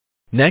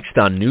Next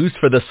on News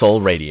for the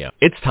Soul Radio,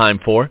 it's time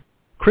for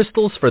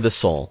Crystals for the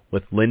Soul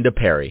with Linda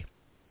Perry.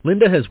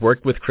 Linda has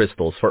worked with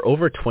crystals for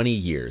over 20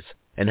 years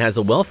and has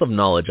a wealth of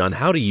knowledge on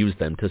how to use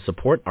them to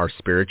support our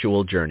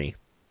spiritual journey.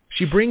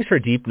 She brings her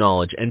deep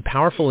knowledge and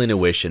powerful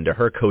intuition to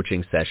her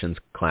coaching sessions,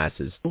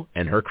 classes,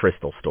 and her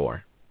crystal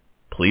store.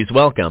 Please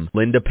welcome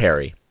Linda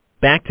Perry.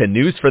 Back to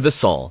News for the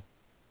Soul.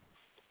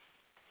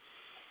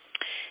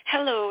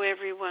 Hello,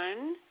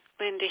 everyone.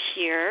 Linda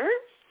here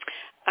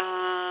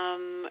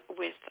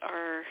with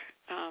our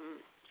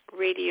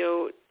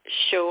radio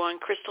show on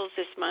crystals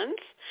this month.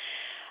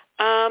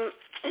 And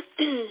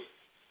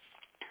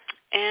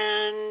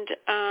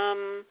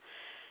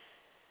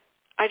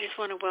I just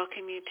want to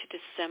welcome you to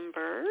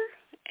December.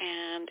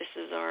 And this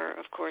is our,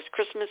 of course,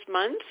 Christmas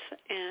month.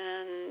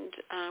 And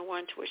I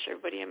want to wish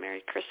everybody a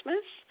Merry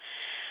Christmas.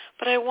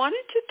 But I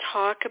wanted to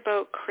talk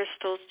about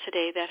crystals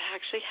today that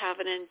actually have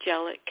an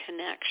angelic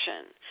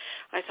connection.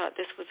 I thought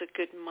this was a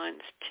good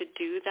month to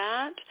do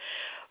that.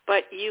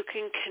 But you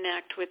can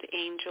connect with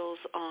angels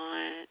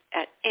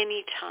at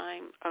any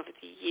time of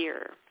the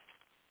year.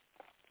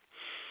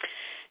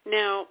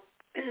 Now,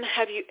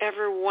 have you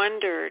ever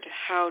wondered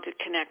how to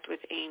connect with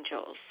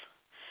angels?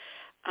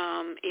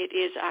 It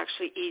is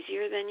actually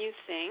easier than you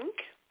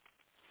think.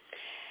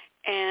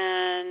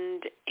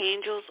 And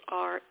angels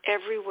are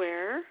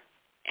everywhere,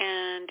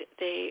 and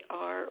they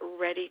are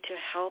ready to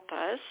help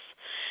us,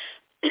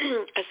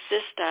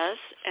 assist us,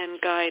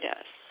 and guide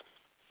us.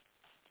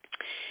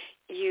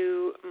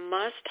 You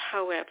must,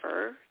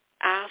 however,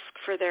 ask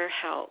for their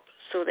help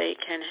so they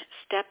can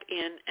step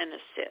in and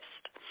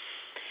assist.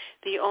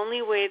 The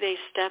only way they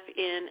step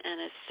in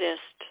and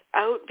assist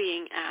out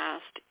being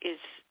asked is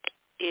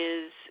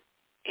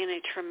in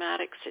a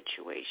traumatic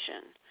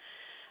situation.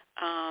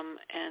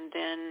 And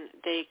then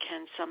they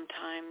can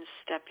sometimes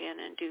step in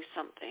and do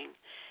something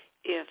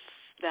if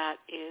that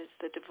is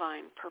the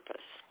divine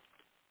purpose.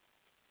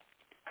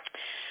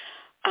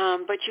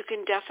 But you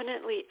can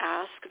definitely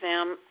ask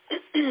them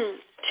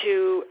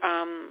to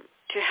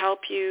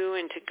help you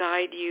and to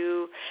guide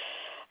you,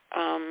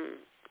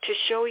 to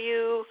show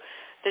you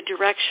the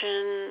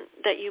direction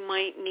that you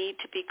might need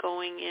to be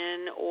going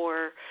in,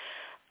 or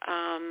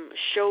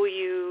show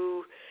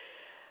you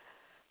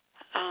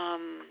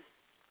to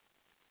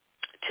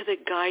the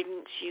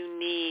guidance you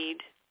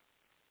need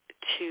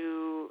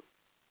to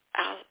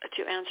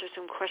answer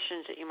some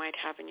questions that you might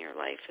have in your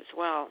life as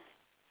well.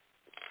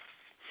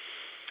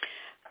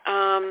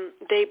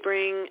 They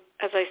bring,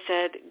 as I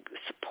said,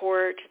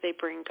 support. They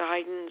bring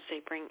guidance.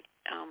 They bring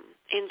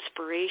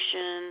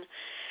inspiration.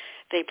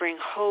 They bring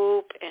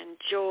hope and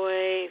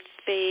joy,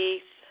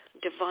 faith,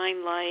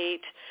 divine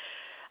light,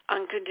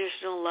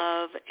 unconditional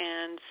love,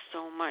 and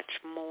so much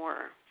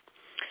more.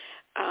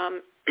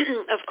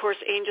 Of course,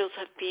 angels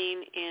have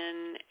been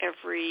in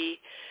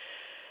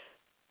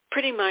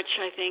pretty much,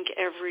 I think,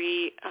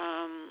 every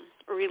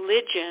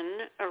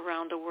religion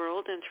around the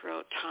world and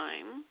throughout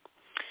time.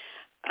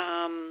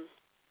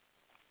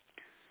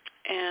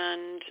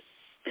 And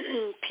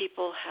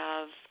people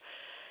have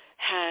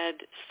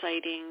had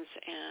sightings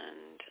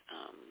and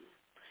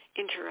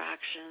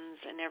interactions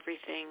and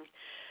everything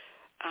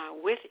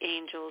with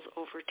angels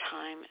over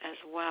time as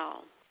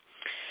well.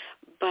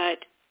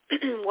 But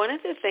one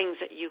of the things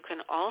that you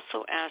can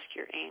also ask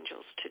your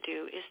angels to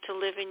do is to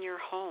live in your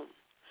home.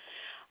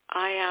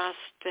 I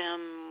asked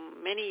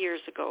them many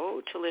years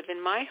ago to live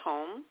in my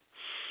home,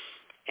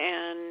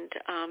 and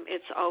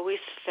it's always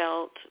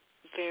felt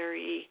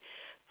very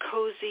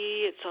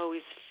cozy. It's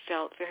always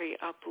felt very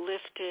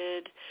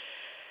uplifted.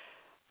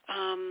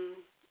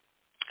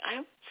 I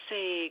would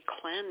say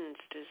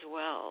cleansed as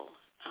well.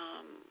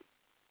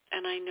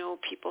 And I know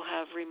people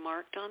have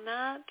remarked on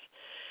that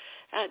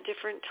at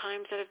different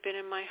times that have been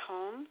in my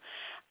home.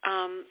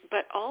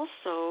 But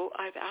also,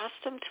 I've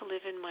asked them to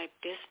live in my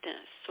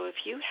business. So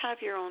if you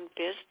have your own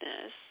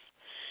business,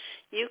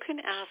 you can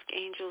ask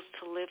angels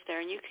to live there,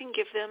 and you can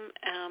give them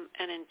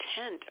an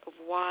intent of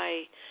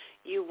why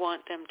you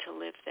want them to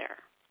live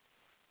there.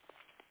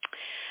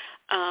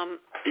 And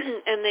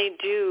they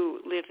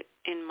do live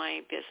in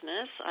my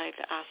business. I've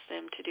asked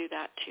them to do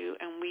that too,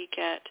 and we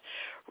get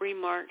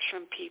remarks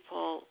from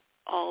people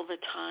all the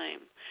time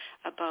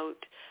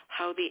about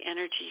how the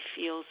energy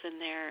feels in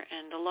there.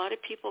 And a lot of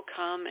people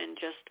come and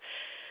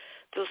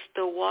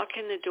they'll walk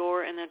in the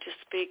door and they'll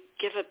just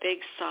give a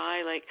big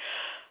sigh, like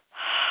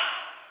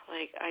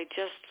I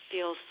just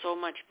feel so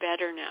much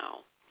better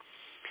now.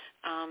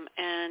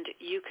 And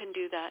you can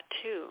do that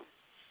too.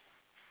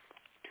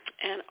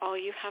 And all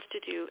you have to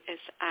do is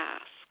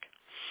ask.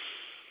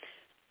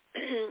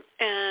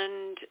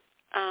 And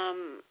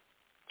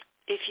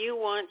if you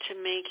want to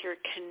make your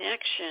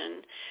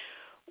connection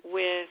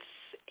with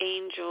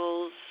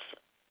angels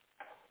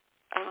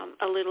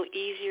a little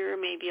easier,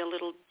 maybe a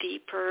little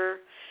deeper,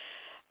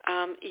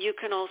 you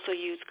can also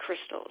use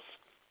crystals.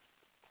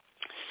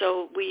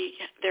 So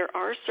there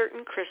are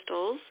certain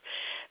crystals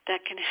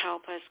that can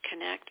help us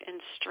connect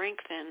and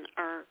strengthen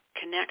our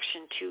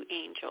connection to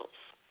angels.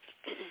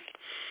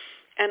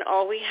 And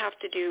all we have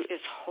to do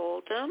is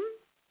hold them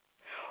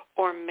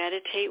or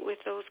meditate with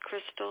those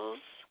crystals,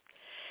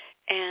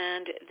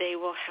 and they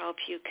will help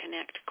you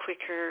connect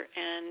quicker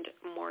and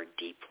more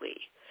deeply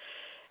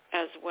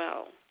as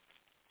well.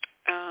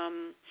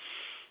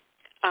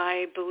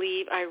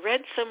 I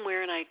read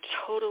somewhere, and I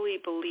totally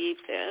believe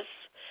this,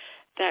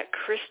 that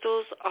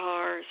crystals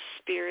are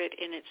spirit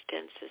in its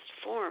densest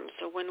form.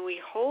 So when we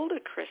hold a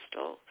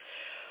crystal,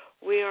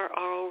 we are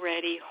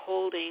already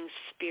holding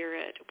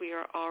spirit. We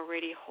are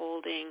already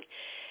holding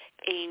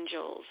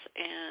angels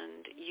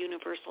and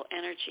universal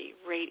energy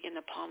right in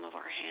the palm of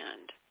our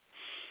hand.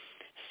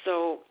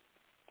 So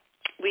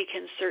we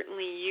can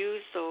certainly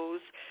use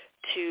those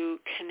to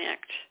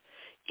connect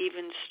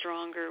even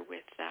stronger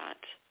with that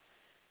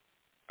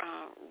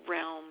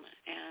realm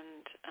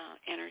and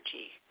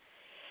energy.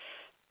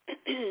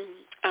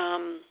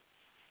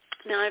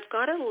 Now I've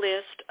got a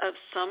list of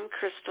some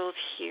crystals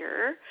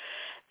here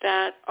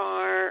that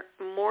are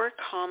more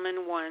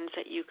common ones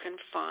that you can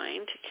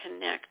find to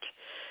connect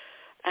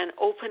and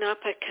open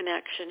up a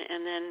connection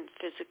and then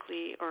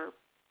physically or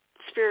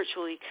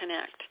spiritually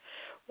connect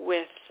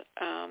with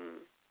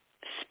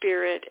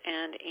spirit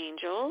and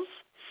angels.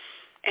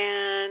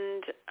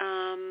 And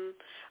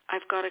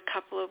I've got a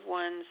couple of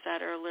ones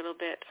that are a little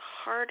bit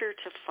harder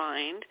to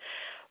find,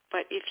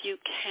 but if you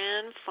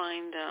can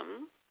find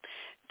them,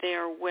 they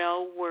are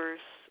well worth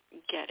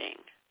getting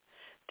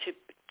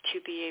to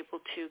be able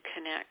to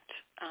connect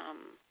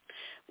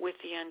with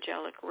the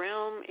angelic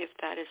realm if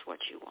that is what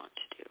you want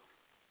to do.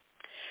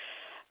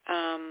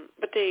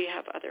 But they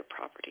have other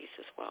properties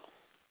as well.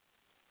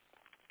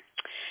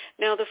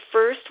 Now, the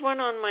first one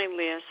on my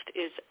list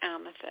is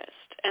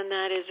amethyst, and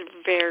that is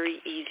very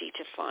easy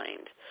to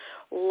find.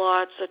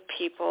 Lots of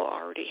people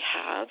already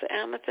have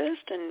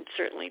amethyst and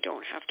certainly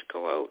don't have to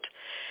go out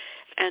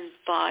and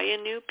buy a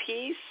new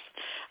piece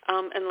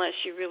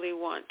unless you really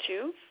want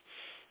to.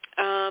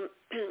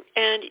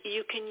 And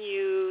you can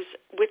use,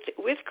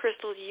 with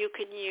crystals, you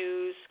can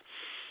use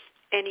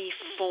any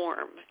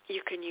form.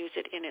 You can use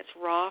it in its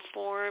raw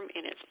form,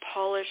 in its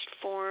polished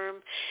form,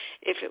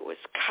 if it was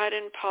cut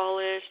and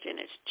polished, in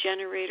its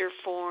generator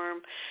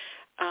form,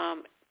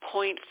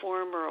 point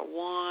form or a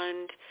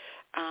wand,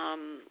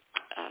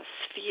 a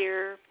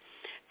sphere,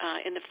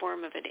 in the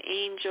form of an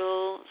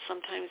angel.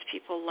 Sometimes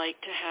people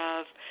like to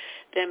have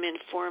them in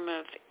form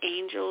of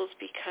angels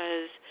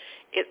because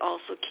it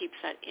also keeps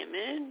that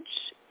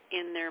image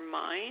in their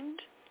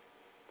mind.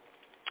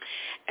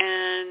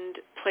 And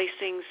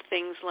placing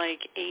things like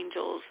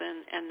angels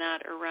and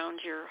that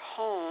around your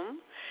home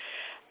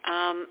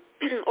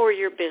or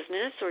your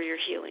business or your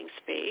healing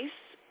space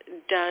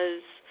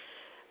does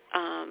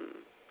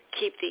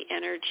keep the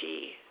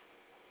energy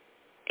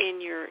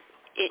in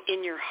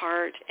your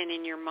heart and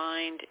in your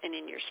mind and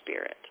in your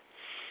spirit.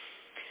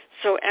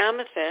 So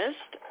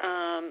amethyst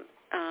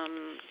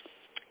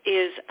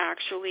is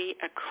actually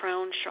a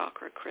crown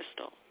chakra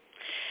crystal.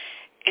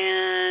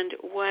 And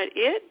what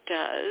it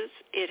does,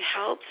 it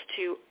helps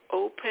to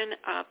open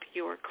up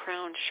your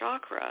crown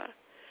chakra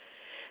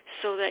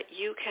so that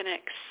you can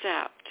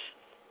accept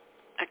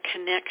a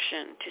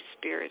connection to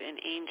spirit and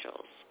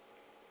angels.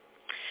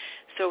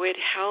 So it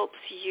helps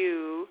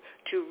you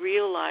to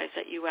realize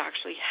that you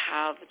actually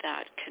have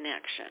that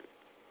connection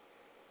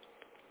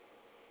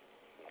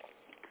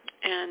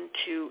and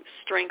to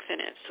strengthen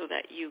it so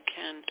that you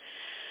can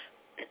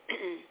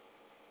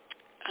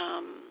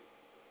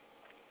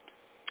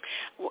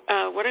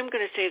what I'm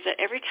going to say is that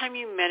every time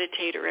you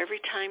meditate or every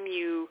time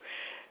you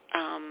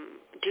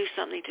do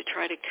something to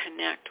try to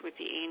connect with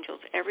the angels,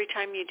 every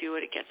time you do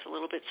it, it gets a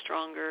little bit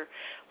stronger,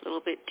 a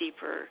little bit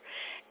deeper.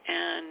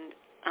 And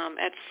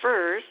at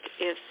first,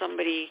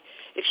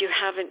 if you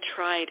haven't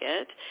tried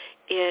it,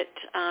 it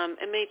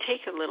may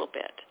take a little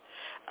bit.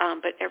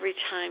 But every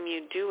time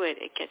you do it,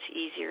 it gets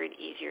easier and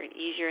easier and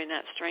easier, and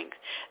that strength,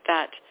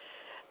 that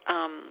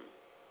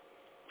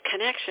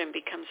connection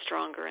becomes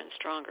stronger and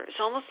stronger. It's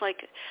almost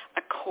like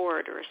a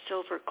cord or a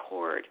silver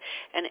cord,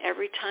 and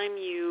every time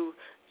you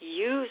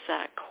use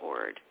that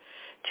cord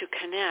to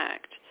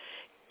connect,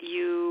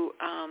 you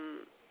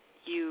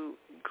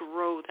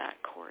grow that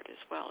cord as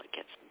well. It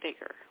gets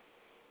bigger,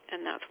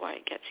 and that's why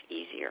it gets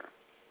easier.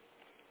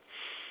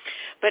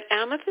 But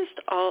amethyst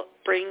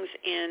brings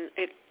in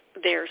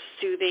their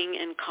soothing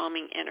and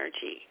calming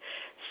energy,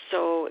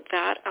 so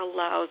that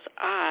allows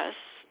us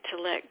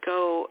to let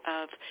go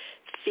of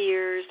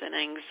fears and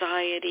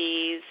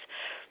anxieties,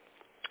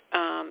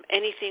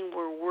 anything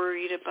we're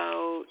worried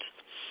about.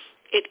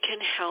 It can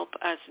help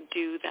us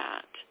do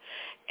that.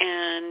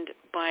 And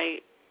by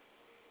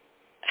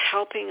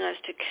helping us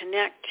to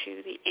connect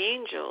to the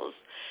angels,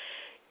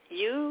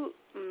 you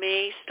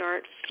may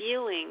start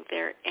feeling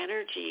their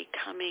energy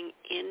coming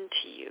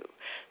into you,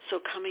 so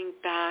coming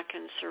back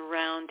and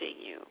surrounding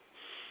you,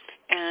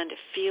 and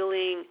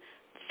feeling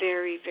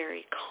very,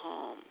 very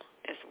calm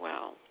as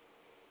well.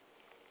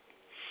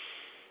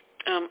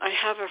 I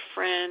have a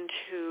friend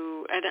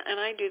who, and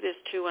I do this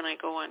too when I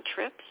go on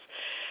trips,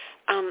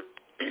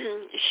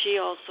 she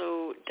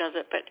also does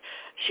it, but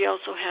she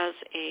also has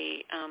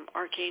a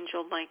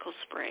Archangel Michael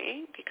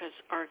spray, because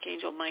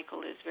Archangel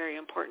Michael is very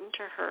important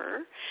to her,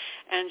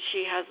 and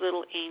she has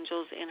little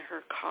angels in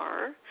her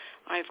car.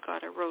 I've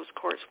got a rose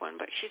quartz one,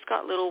 but she's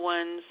got little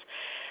ones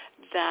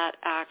that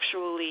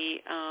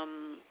actually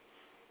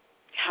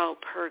help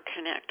her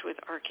connect with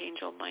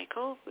Archangel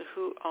Michael,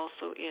 who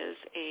also is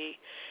a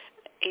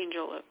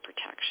angel of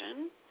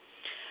protection.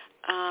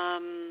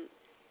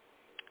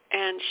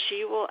 And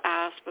she will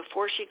ask,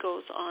 before she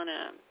goes on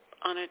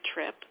a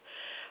trip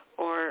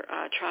or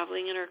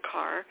traveling in her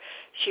car,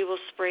 she will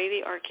spray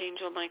the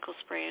Archangel Michael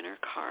spray in her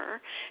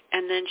car,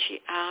 and then she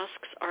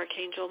asks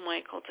Archangel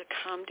Michael to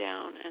come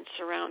down and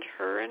surround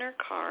her and her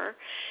car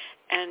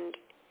and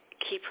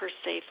keep her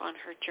safe on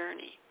her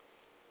journey.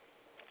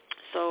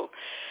 So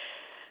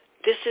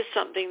this is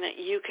something that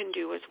you can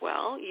do as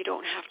well. You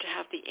don't have to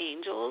have the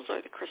angels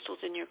or the crystals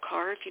in your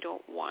car if you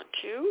don't want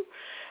to.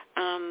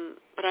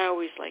 But I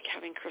always like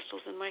having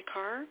crystals in my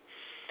car.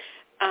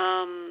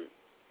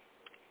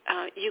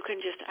 You can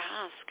just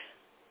ask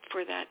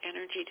for that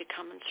energy to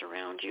come and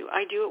surround you.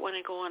 I do it when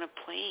I go on a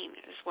plane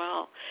as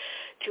well,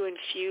 to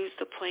infuse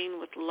the plane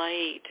with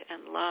light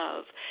and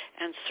love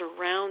and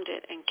surround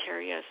it and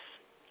carry us,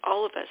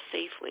 all of us,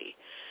 safely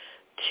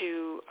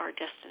to our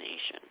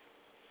destination.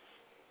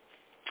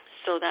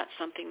 So that's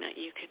something that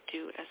you could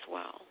do as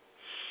well.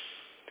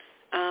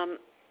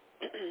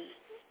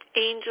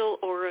 Angel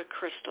Aura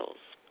crystals.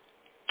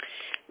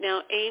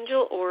 Now,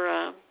 Angel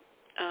Aura,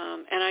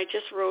 and I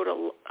just wrote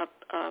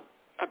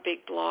a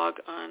big blog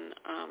on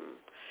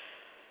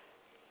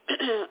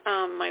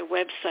my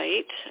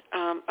website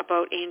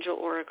about Angel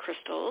Aura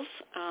crystals.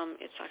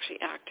 It's actually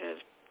active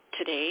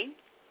today.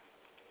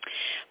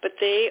 But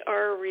they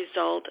are a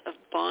result of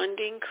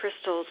bonding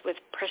crystals with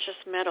precious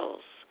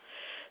metals.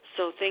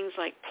 So things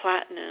like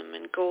platinum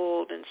and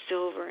gold and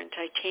silver and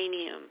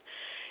titanium,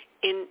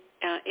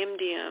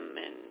 indium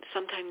and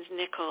sometimes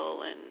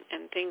nickel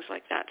and things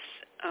like that.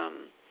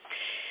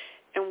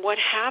 And what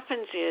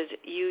happens is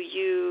you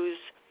use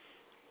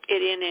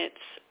it in its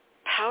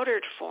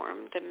powdered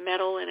form, the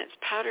metal in its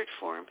powdered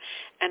form,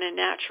 and a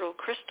natural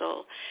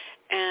crystal,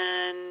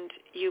 and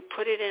you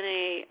put it in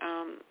a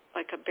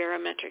like a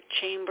barometric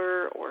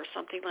chamber or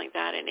something like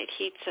that, and it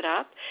heats it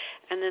up,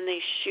 and then they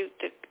shoot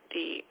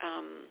the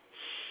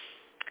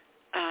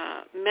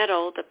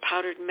metal, the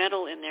powdered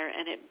metal in there,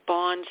 and it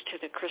bonds to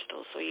the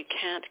crystal, so you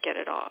can't get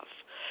it off.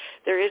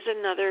 There is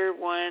another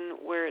one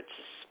where it's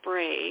a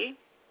spray,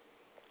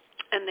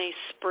 and they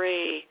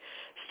spray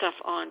stuff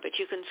on, but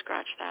you can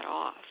scratch that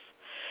off.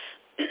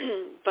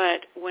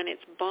 But when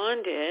it's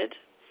bonded,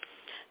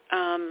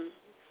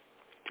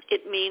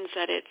 it means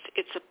that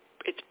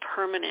it's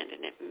permanent,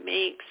 and it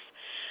makes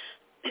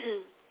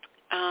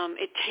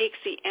it takes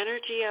the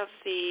energy of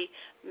the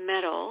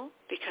metal,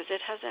 because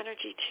it has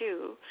energy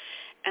too,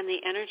 and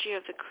the energy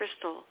of the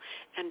crystal,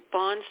 and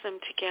bonds them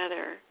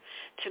together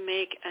to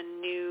make a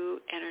new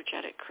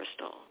energetic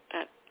crystal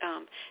that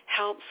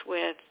helps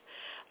with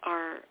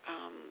our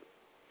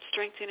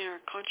strengthening our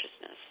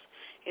consciousness,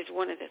 is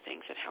one of the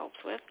things it helps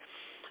with.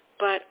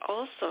 But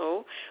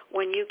also,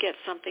 when you get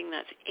something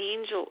that's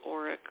Angel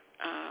Aura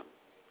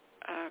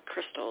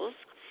crystals,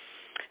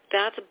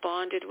 that's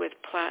bonded with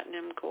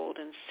platinum, gold,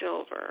 and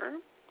silver,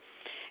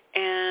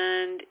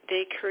 and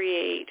they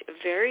create a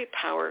very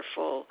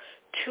powerful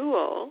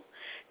tool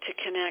to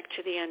connect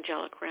to the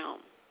angelic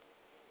realm.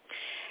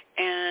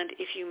 And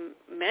if you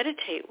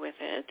meditate with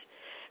it,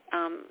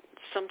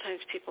 sometimes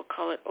people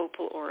call it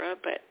opal aura,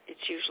 but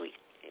it's usually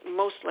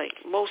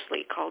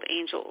mostly called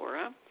Angel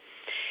Aura.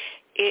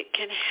 It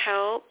can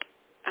help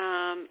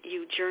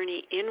you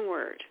journey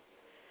inward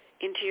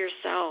into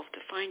yourself to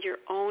find your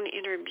own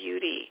inner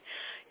beauty,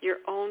 your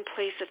own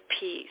place of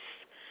peace,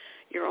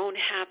 your own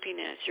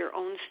happiness, your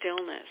own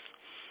stillness.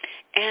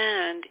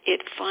 And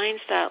it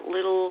finds that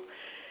little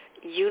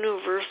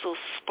universal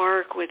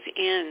spark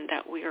within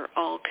that we are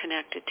all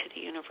connected to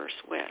the universe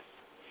with.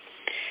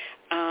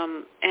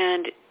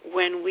 And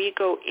when we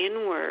go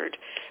inward,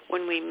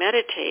 when we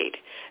meditate,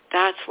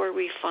 that's where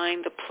we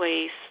find the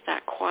place,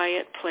 that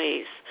quiet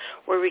place,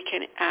 where we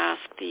can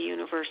ask the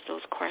universe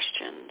those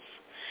questions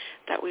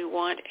that we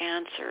want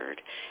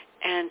answered,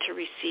 and to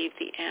receive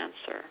the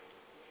answer.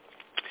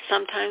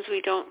 Sometimes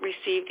we don't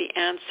receive the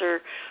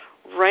answer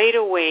right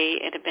away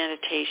in a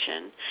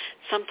meditation.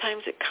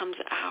 Sometimes it comes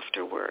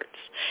afterwards,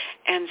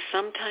 and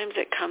sometimes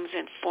it comes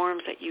in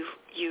forms that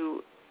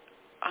you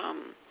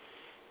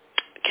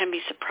can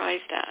be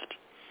surprised at.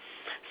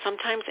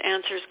 Sometimes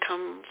answers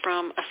come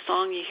from a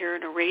song you hear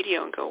on a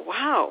radio and go,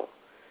 wow,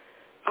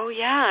 oh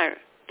yeah,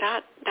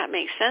 that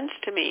makes sense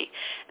to me.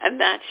 And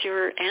that's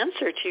your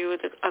answer to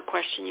a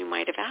question you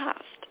might have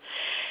asked.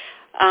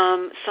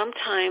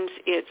 Sometimes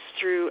it's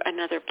through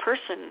another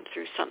person,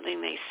 through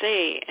something they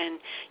say, and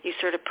you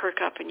sort of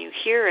perk up and you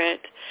hear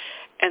it,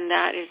 and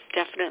that is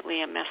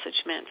definitely a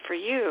message meant for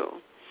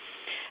you.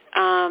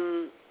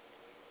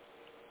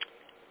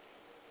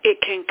 It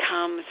can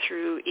come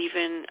through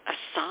even a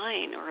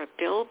sign or a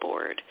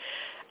billboard.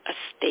 a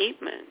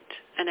statement,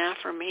 an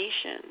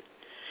affirmation.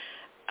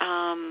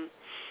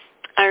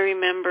 I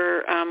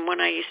remember when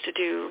I used to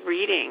do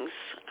readings,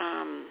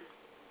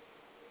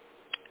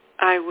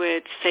 I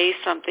would say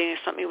something, if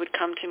something would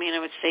come to me and I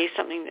would say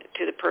something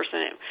to the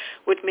person, it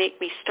would make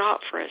me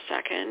stop for a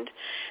second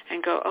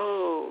and go,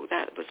 oh,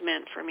 that was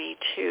meant for me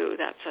too.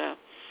 That's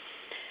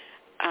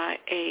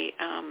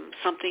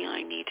something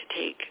I need to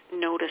take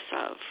notice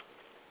of.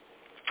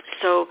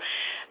 So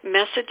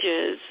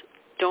messages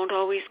don't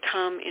always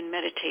come in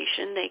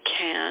meditation. They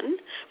can,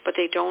 but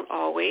they don't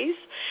always,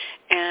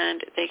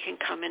 and they can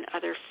come in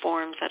other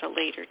forms at a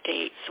later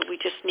date. So we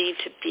just need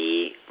to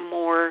be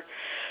more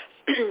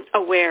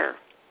aware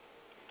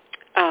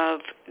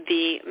of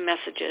the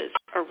messages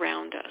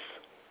around us.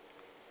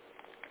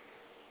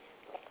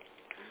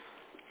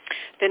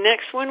 The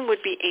next one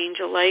would be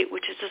angel light,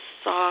 which is a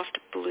soft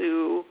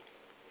blue,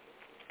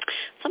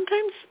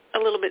 sometimes a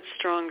little bit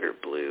stronger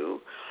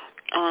blue,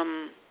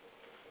 kind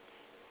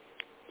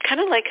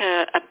of like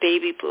a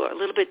baby blue, a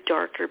little bit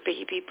darker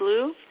baby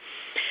blue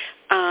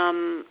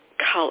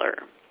color.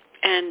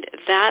 And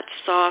that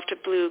soft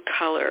blue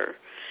color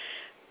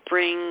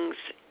brings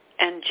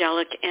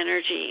angelic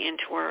energy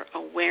into our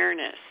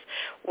awareness.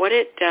 What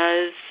it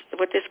does,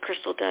 what this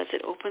crystal does,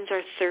 it opens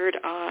our third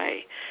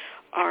eye,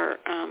 our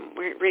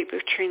right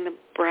between the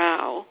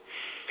brow,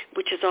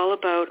 which is all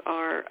about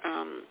our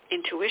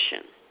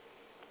intuition.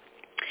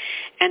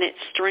 And it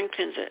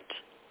strengthens it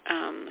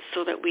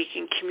so that we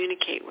can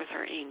communicate with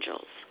our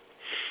angels.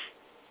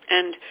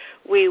 And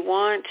we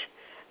want,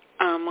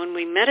 when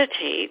we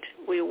meditate,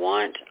 we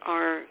want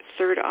our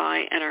third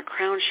eye and our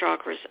crown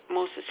chakras,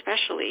 most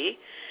especially,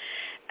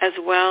 as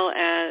well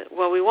as,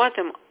 well, we want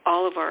them,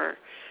 all of our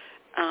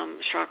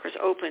chakras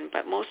open,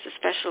 but most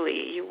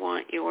especially you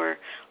want your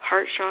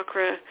heart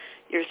chakra,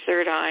 your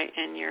third eye,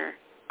 and your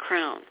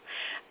crown.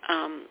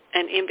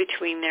 And in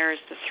between there is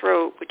the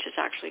throat, which is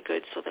actually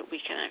good so that we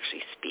can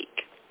actually speak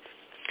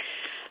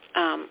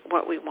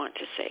what we want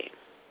to say.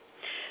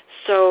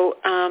 So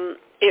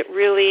it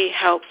really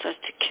helps us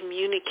to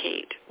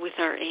communicate with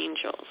our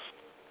angels.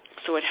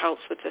 So it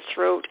helps with the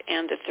throat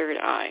and the third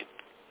eye.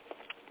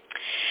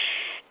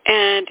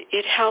 And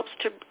it helps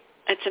to,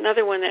 it's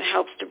another one that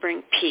helps to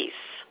bring peace,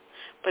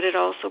 but it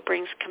also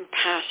brings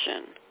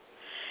compassion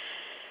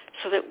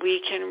so that we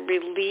can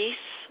release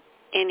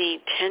any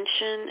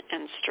tension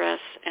and stress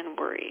and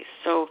worries.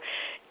 So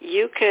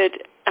you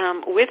could,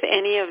 with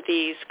any of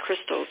these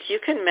crystals, you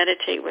can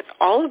meditate with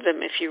all of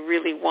them if you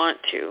really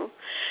want to.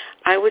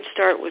 I would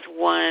start with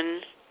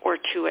one or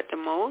two at the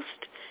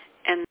most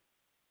and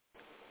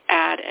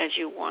add as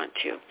you want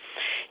to.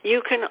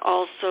 You can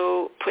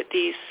also put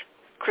these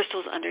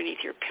crystals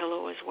underneath your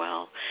pillow as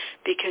well,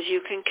 because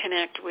you can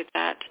connect with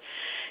that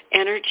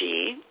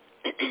energy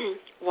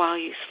while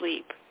you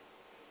sleep.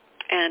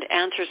 And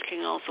answers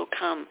can also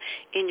come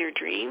in your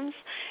dreams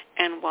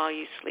and while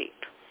you sleep.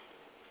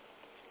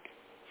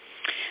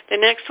 The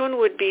next one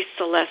would be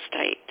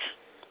celestite.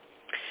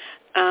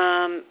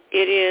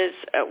 It is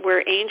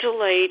where angel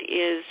light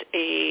is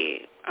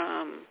a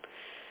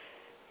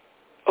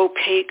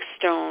opaque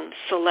stone.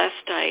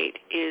 Celestite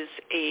is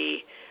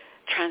a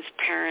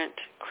transparent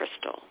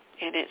crystal,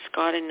 and it's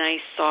got a nice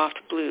soft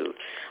blue,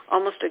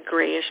 almost a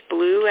grayish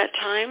blue at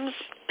times,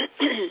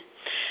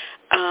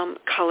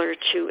 color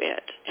to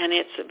it. And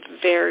it's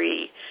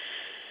very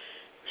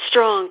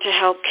strong to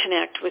help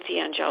connect with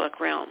the angelic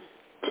realm.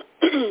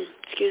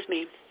 Excuse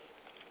me.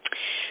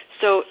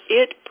 So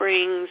it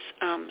brings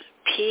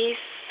peace,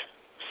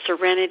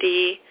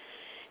 serenity,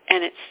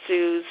 and it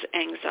soothes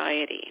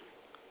anxiety.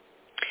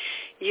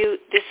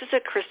 This is a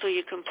crystal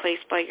you can place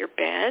by your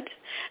bed,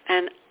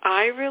 and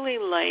I really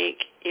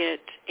like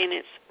it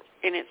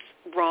in its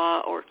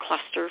raw or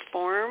cluster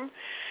form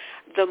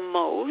the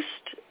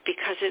most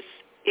because it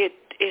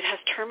has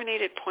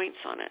terminated points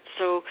on it.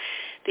 So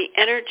the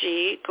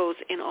energy goes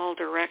in all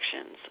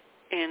directions,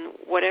 in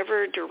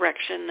whatever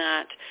direction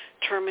that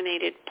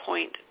terminated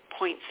point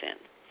points in.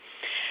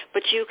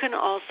 But you can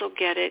also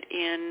get it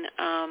in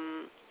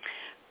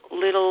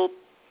little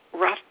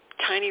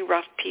tiny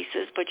rough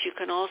pieces, but you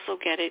can also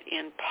get it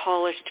in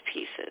polished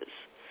pieces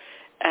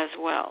as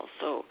well.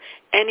 So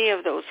any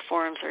of those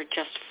forms are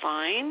just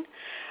fine.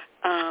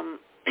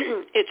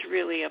 It's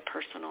really a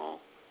personal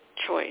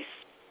choice.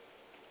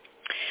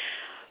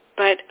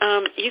 But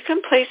you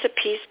can place a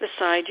piece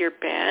beside your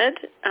bed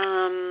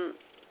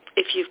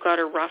if you've got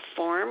a rough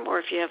form, or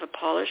if you have a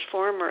polished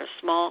form or a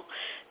small,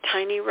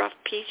 tiny rough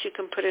piece, you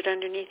can put it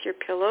underneath your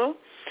pillow.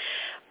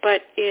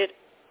 But it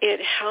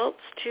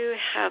helps to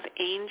have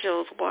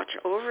angels watch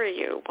over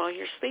you while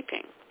you're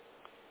sleeping.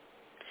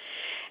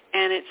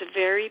 And it's a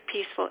very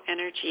peaceful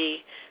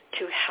energy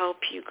to help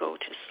you go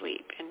to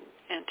sleep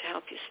and to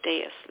help you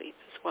stay asleep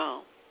as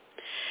well.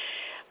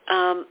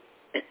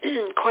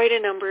 Quite a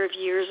number of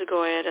years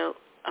ago, I had a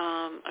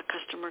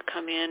customer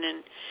come in,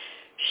 and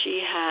she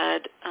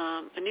had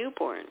a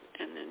newborn,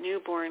 and the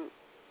newborn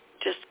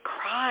just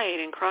cried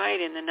and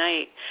cried in the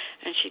night,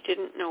 and she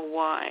didn't know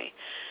why.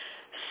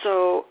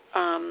 So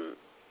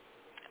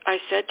I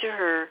said to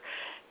her,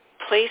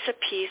 place a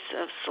piece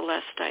of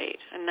celestite,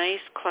 a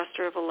nice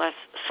cluster of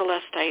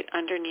celestite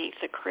underneath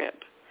the crib.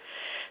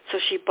 So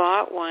she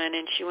bought one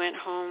and she went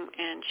home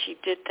and she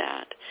did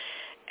that.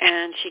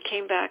 And she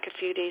came back a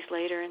few days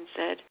later and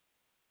said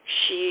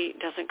she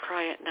doesn't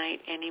cry at night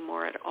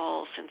anymore at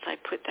all since I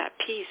put that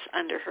piece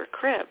under her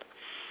crib.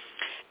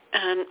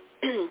 And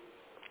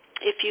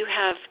if you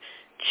have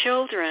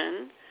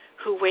children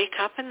who wake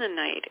up in the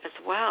night as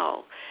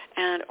well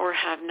and or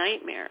have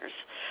nightmares,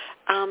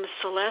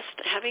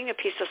 having a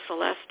piece of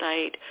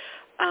celestite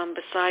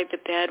beside the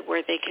bed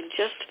where they can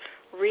just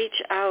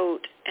reach out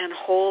and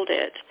hold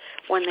it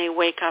when they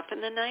wake up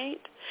in the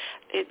night,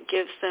 it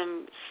gives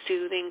them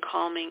soothing,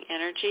 calming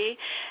energy.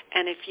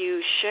 And if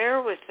you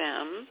share with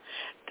them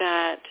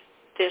that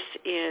this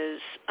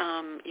is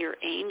your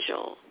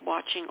angel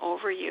watching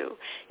over you,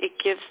 it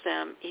gives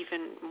them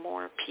even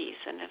more peace,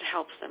 and it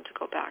helps them to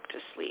go back to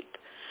sleep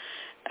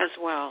as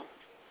well.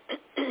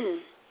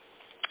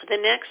 The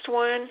next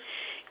one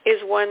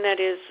is one that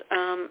is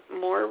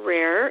more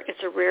rare.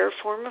 It's a rare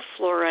form of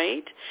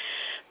fluorite,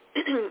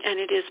 and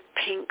it is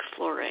pink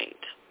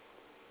fluorite.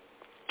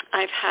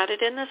 I've had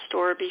it in the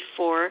store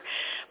before,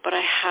 but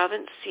I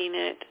haven't seen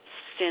it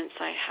since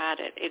I had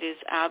it. It is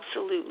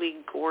absolutely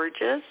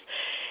gorgeous.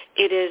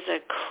 It is a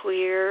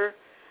clear,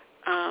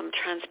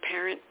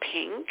 transparent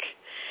pink,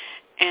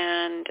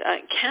 and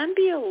it can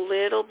be a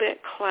little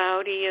bit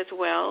cloudy as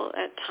well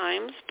at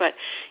times, but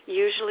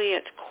usually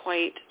it's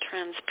quite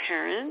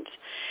transparent.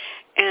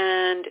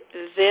 And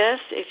this,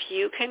 if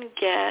you can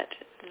get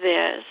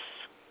this,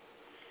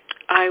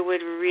 I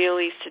would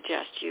really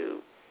suggest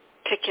you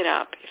pick it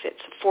up if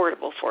it's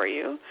affordable for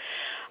you,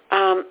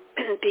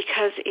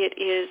 because it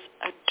is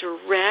a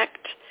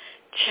direct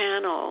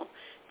channel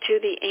to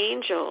the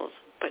angels,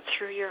 but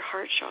through your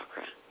heart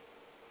chakra.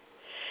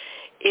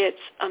 It's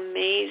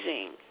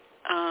amazing.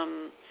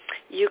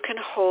 You can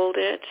hold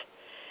it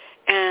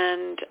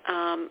and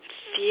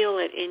feel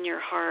it in your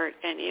heart,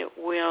 and it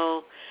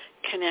will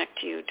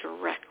connect you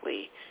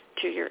directly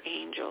to your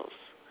angels.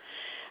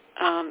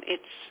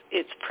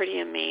 It's pretty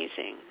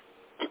amazing.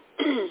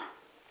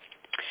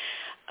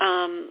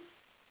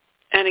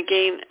 And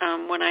again,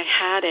 when I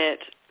had it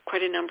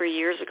quite a number of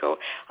years ago,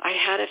 I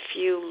had a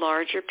few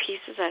larger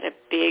pieces. I had a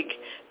big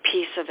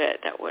piece of it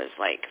that was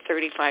like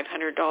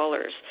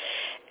 $3,500.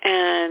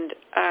 And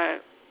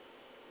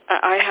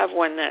I have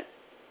one that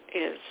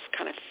is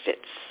kind of fits.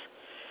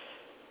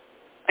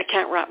 I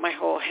can't wrap my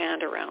whole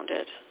hand around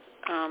it,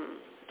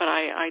 but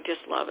I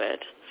just love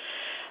it.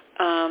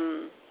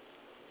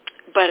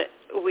 But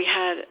we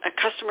had a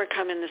customer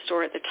come in the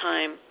store at the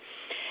time,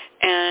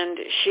 and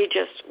she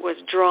just was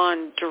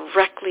drawn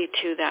directly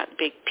to that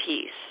big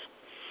piece.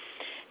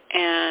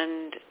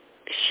 And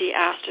she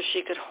asked if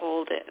she could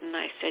hold it, and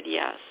I said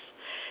yes.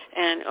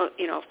 And,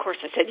 of course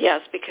I said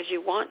yes, because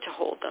you want to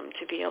hold them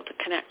to be able to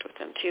connect with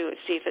them too and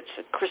see if it's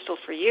a crystal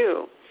for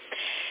you.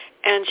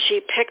 And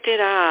she picked it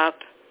up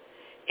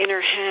in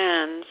her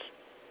hands,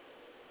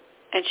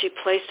 and she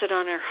placed it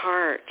on her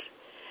heart,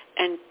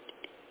 and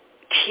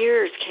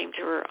tears came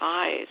to her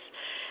eyes.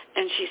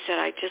 And she said,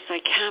 I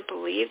can't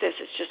believe this.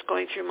 It's just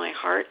going through my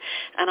heart,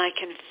 and I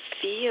can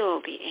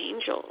feel the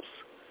angels.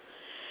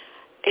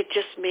 It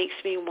just makes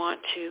me want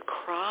to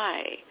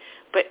cry,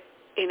 but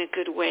in a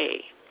good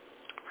way,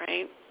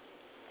 right?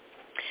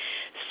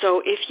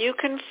 So if you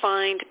can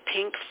find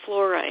pink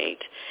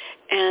fluorite,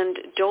 and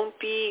don't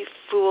be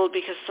fooled,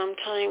 because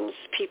sometimes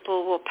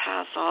people will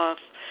pass off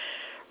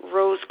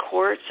rose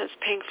quartz as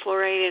pink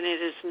fluorite, and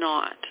it is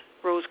not.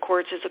 Rose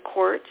quartz is a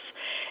quartz,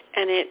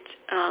 and it's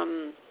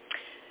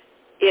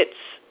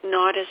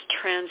not as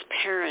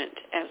transparent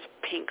as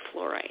pink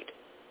fluorite.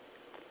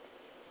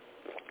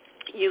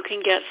 You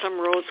can get some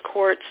rose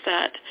quartz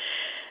that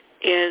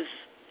is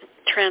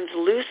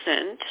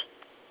translucent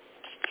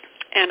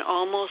and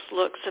almost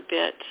looks a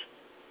bit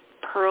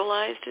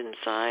pearlized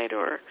inside,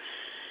 or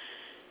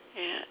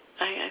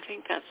I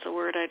think that's the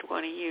word I'd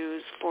want to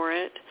use for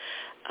it.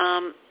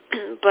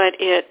 But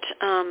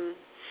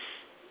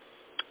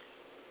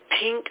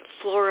pink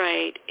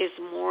fluorite is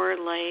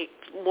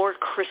more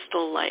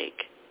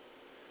crystal-like.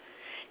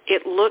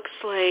 It looks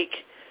like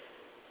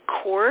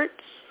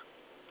quartz,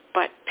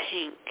 but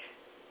pink.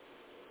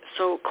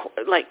 So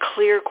like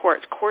clear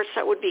quartz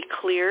that would be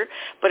clear,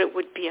 but it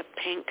would be a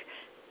pink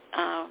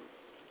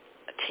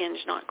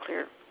tinge, not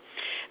clear.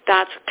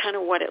 That's kind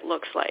of what it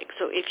looks like.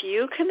 So if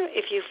you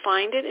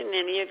find it in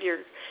any of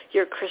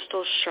your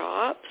crystal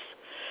shops,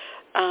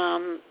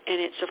 and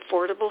it's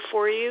affordable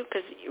for you,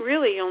 because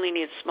really you only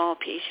need a small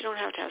piece. You don't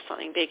have to have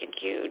something big and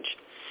huge.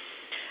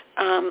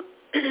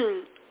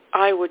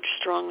 I would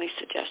strongly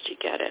suggest you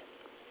get it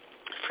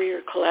for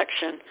your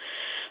collection.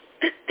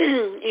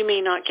 You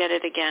may not get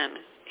it again.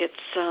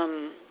 It's,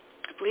 I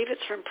believe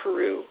it's from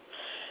Peru,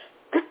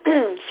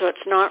 so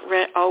it's not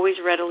always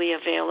readily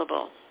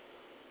available.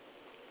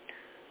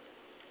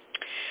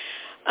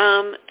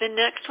 The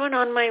next one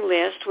on my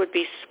list would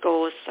be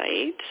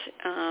scolecite.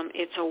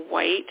 It's a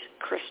white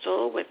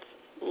crystal with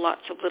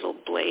lots of little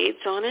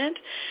blades on it.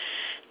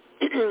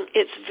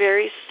 It's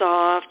very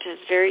soft, has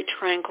very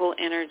tranquil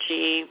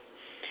energy,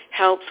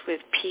 helps with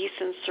peace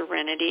and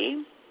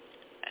serenity.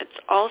 It's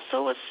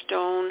also a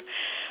stone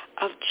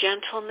of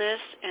gentleness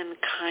and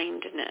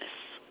kindness.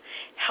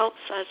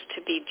 Helps us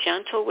to be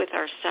gentle with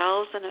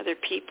ourselves and other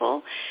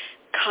people,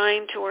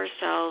 kind to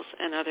ourselves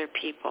and other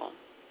people.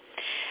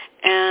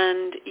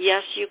 And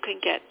yes, you can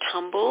get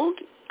tumbled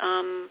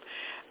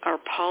or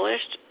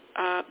polished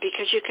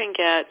because you can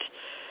get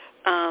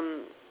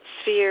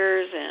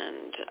spheres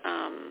and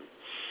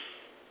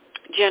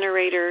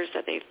generators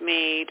that they've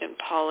made and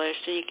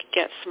polished, and you can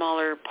get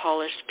smaller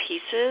polished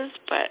pieces,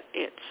 but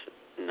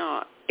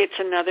it's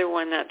another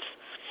one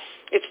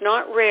it's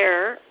not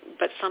rare,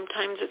 but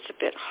sometimes it's a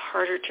bit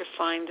harder to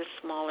find the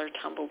smaller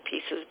tumbled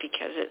pieces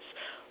because it's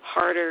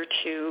harder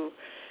to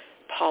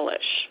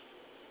polish.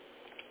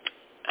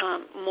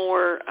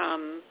 More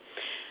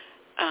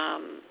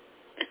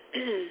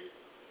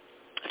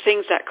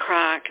things that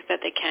crack that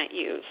they can't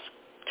use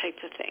type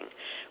of thing,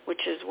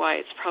 which is why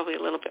it's probably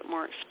a little bit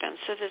more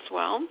expensive as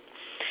well.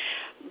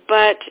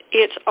 But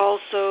it's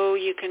also,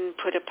 you can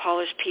put a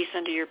polished piece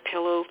under your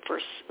pillow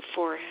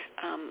for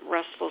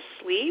restful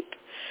sleep.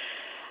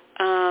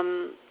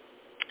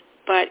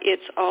 But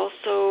it's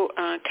also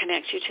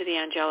connects you to the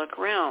angelic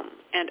realm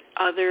and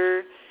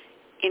other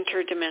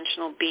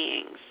interdimensional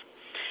beings.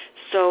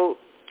 So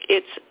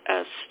it's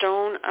a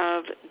stone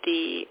of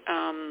the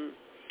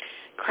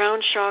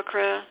crown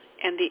chakra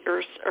and the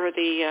earth, or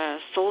the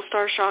soul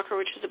star chakra,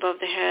 which is above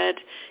the head,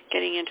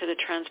 getting into the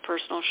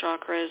transpersonal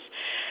chakras.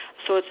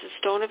 So it's a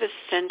stone of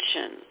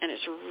ascension, and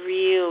it's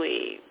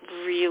really,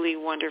 really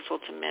wonderful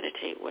to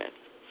meditate with.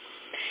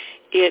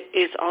 It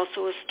is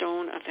also a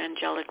stone of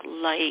angelic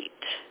light,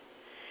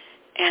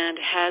 and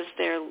has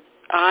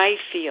I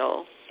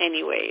feel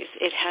anyways,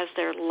 it has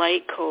their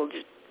light code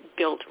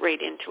built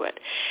right into it.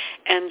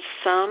 And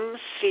some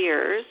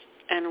spheres,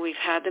 and we've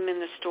had them in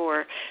the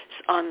store,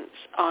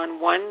 on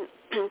one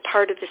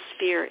part of the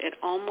sphere, it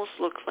almost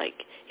looks like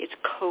it's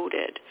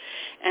coded.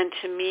 And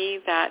to me,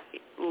 that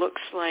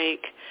looks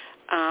like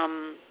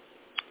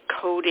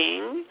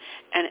coding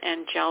and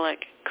angelic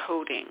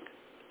coding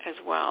as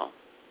well.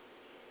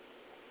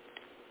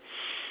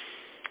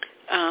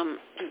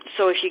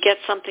 So if you get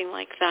something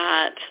like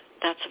that,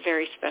 that's a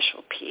very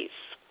special piece.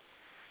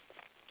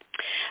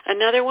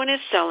 Another one is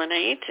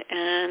selenite,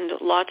 and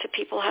lots of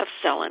people have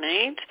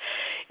selenite.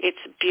 It's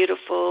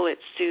beautiful,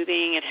 it's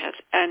soothing, it has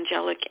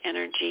angelic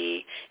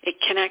energy. It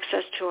connects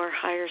us to our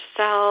higher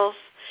self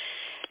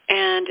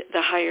and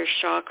the higher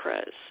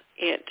chakras.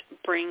 It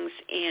brings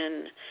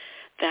in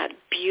that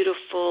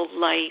beautiful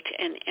light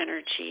and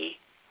energy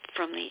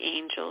from the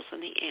angels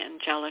and the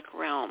angelic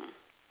realm.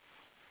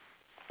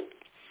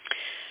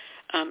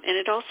 And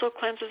it also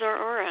cleanses our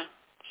aura,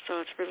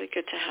 so it's really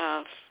good to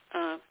have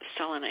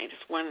selenite.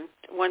 It's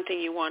one thing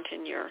you want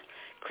in your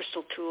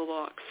crystal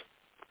toolbox.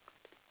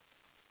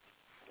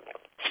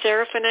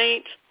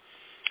 Seraphinite,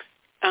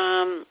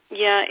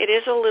 it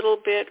is a little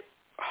bit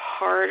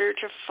harder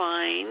to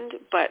find,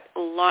 but a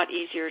lot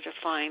easier to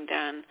find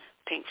than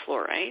pink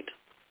fluorite.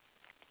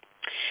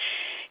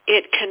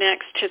 It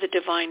connects to the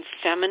divine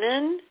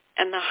feminine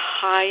and the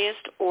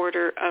highest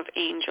order of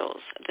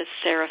angels, the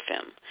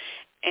seraphim,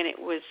 and it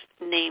was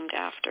named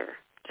after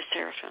the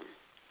seraphim.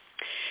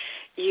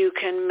 You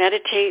can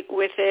meditate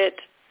with it,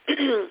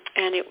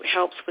 and it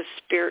helps with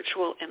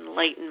spiritual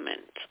enlightenment.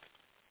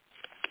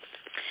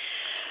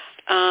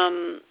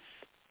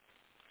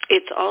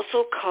 It's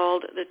also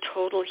called the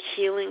total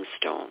healing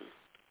stone.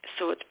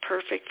 So it's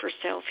perfect for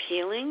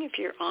self-healing. If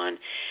you're on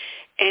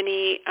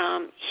any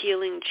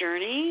healing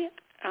journey,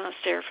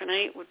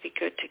 seraphinite would be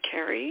good to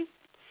carry.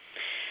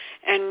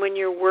 And when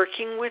you're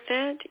working with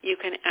it, you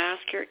can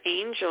ask your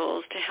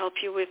angels to help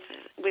you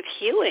with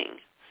healing.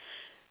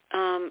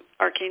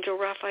 Archangel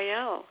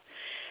Raphael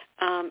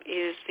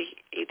is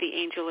the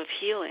angel of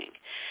healing,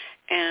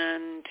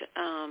 and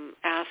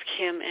ask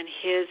him and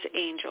his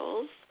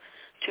angels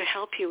to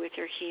help you with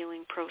your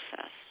healing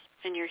process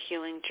and your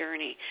healing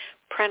journey.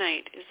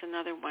 Prehnite is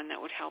another one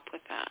that would help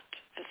with that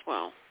as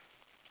well.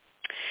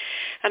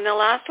 And the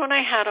last one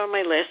I had on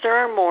my list, there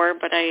are more,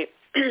 but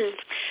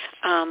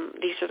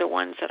these are the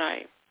ones that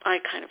I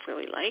kind of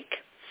really like.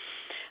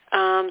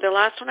 The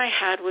last one I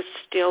had was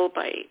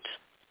stilbite.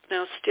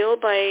 Now,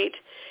 stilbite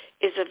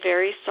is a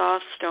very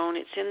soft stone.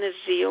 It's in the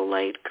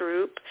zeolite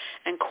group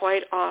and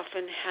quite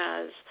often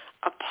has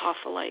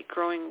apophyllite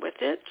growing with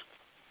it.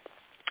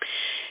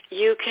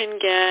 You can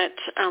get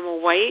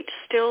white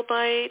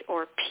stilbite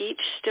or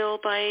peach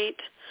stilbite,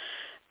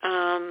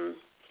 and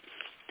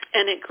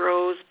it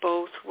grows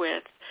both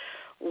with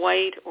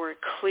white or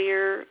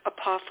clear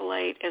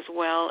apophyllite as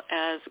well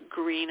as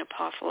green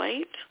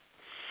apophyllite.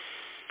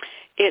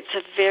 It's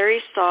a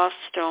very soft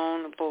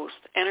stone, both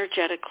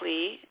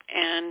energetically,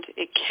 and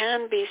it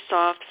can be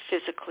soft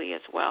physically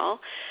as well,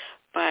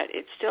 but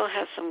it still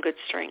has some good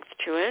strength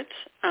to it.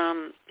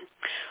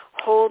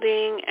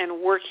 Holding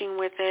and working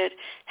with it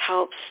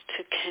helps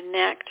to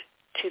connect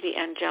to the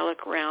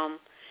angelic realm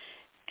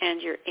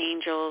and your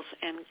angels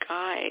and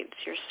guides,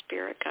 your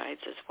spirit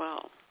guides as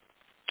well.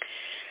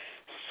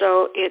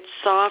 So its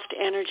soft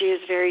energy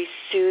is very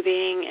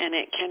soothing, and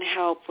it can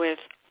help with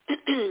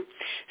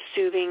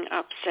soothing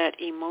upset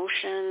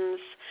emotions.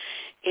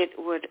 It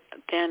would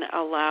then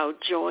allow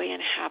joy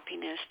and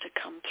happiness to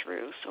come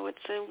through. So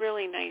it's a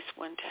really nice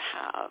one to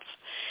have.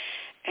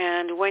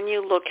 And when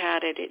you look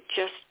at it,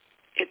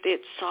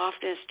 its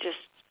softness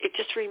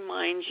just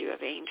reminds you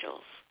of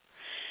angels.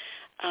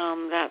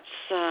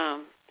 I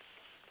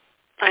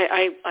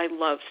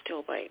love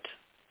Stillbite.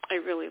 I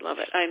really love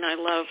it. And I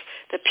love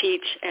the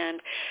peach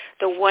and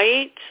the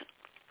white.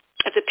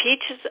 The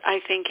peach I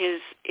think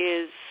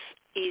is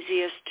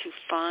easiest to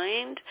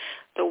find.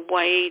 The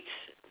white,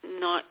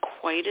 not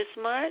quite as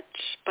much,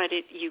 but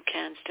you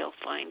can still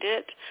find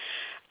it.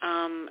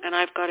 And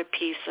I've got a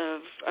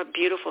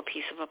beautiful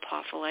piece of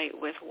apophyllite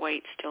with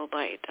white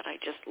Stillbite that I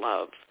just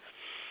love.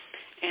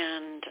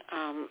 And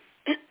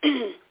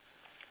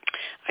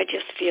I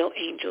just feel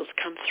angels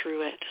come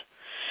through it.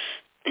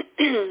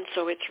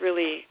 So it's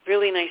really,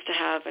 really nice to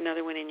have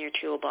another one in your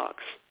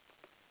toolbox.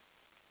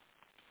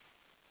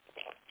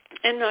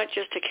 And not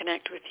just to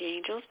connect with the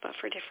angels, but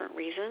for different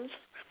reasons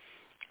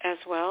as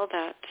well,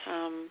 that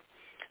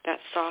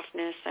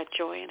softness, that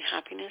joy and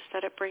happiness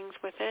that it brings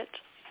with it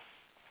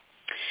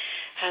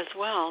as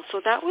well.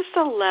 So that was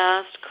the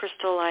last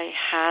crystal I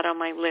had on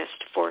my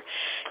list for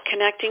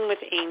connecting with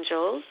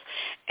angels.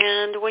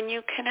 And when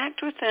you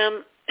connect with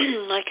them,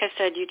 like I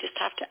said, you just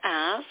have to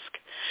ask.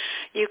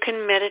 You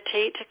can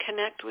meditate to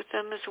connect with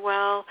them as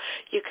well.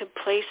 You can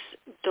place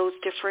those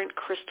different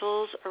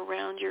crystals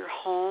around your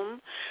home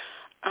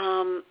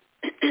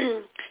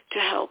to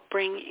help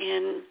bring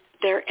in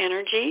their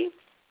energy.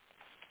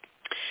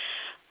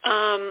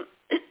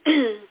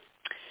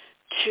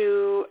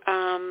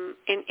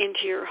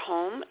 Into your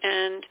home.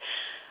 And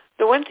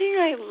the one thing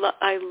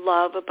I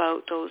love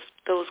about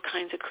those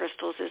kinds of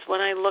crystals is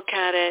when I look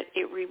at it,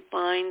 it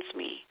reminds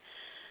me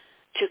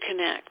to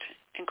connect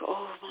and go,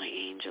 oh, my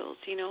angels,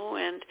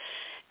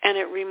 and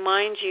it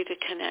reminds you to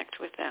connect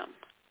with them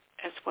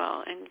as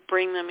well and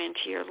bring them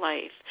into your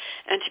life,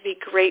 and to be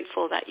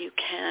grateful that you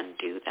can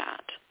do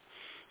that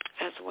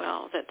as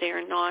well, that they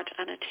are not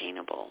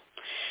unattainable.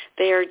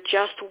 They are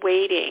just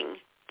waiting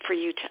for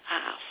you to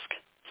ask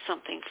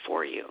something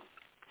for you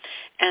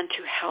and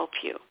to help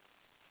you.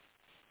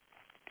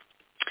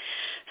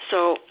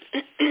 So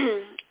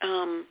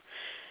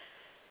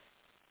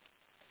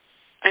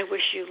I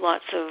wish you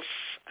lots of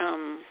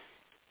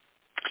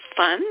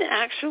fun,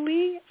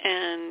 actually,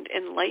 and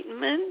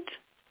enlightenment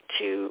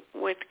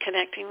with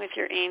connecting with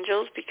your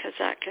angels, because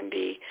that can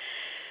be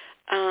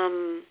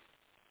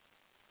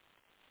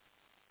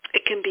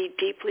it can be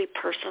deeply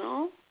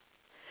personal,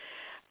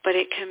 but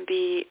it can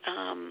be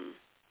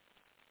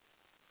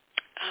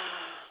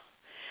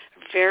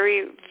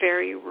very,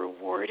 very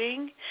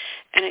rewarding,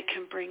 and it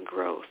can bring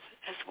growth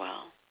as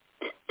well.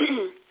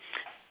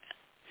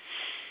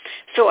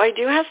 So I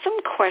do have some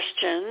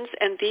questions,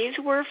 and these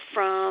were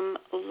from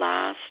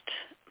last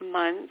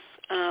month.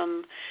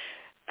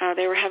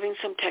 They were having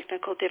some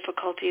technical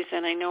difficulties,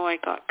 and I know I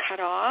got cut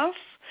off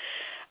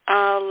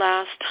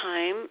last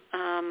time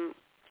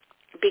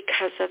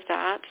because of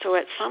that. So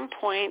at some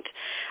point,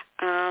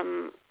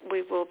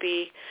 we will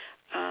be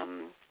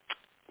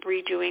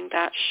redoing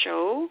that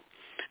show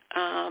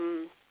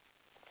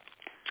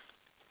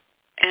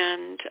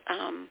and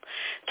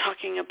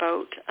talking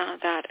about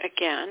that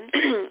again.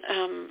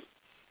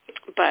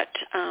 But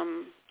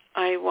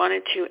I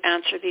wanted to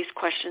answer these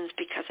questions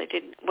because I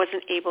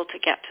wasn't able to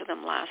get to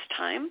them last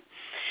time.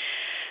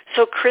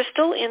 So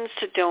Crystal in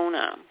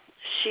Sedona,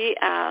 she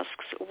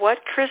asks,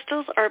 what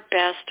crystals are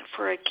best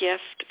for a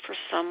gift for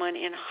someone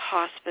in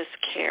hospice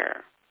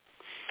care?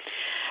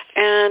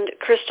 And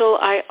Crystal,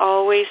 I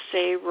always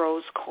say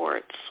rose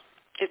quartz.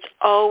 It's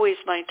always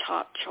my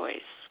top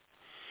choice.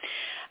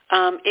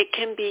 It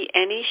can be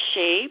any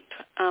shape.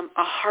 A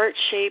heart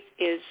shape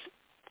is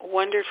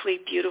wonderfully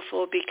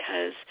beautiful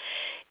because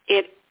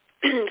it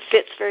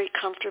fits very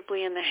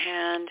comfortably in the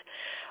hand,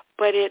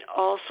 but it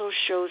also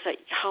shows that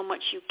how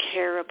much you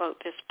care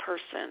about this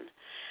person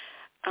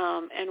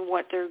and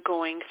what they're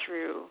going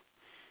through.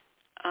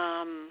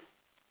 And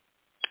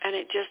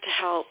it just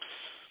helps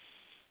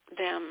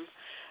them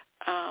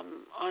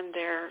on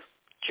their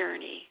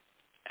journey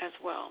as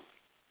well.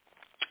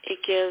 It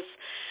gives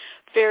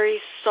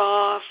very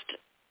soft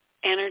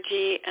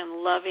energy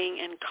and loving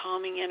and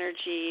calming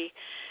energy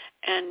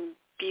and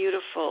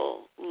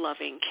beautiful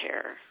loving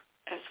care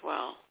as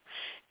well.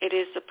 It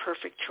is the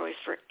perfect choice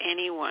for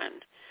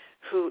anyone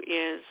who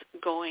is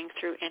going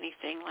through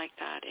anything like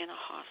that in a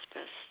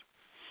hospice.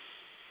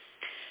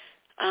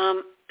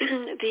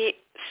 The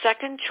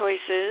second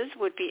choices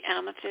would be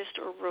amethyst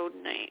or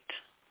rhodonite.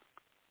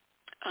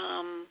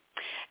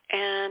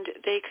 And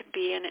they could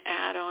be an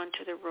add-on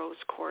to the rose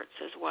quartz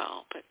as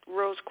well. But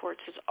rose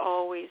quartz has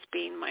always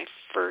been my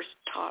first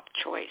top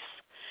choice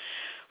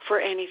for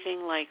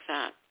anything like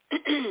that.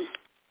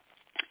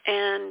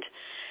 And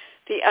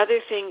the other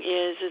thing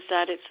is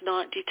that it's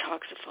not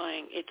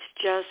detoxifying. It's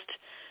just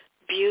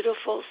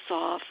beautiful,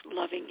 soft,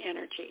 loving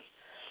energy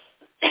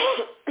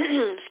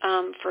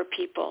for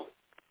people.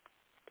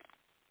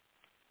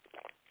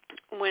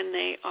 when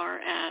they are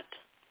at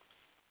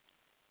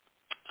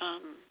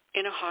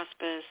in a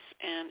hospice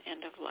and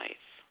end of life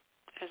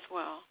as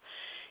well.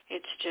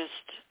 It's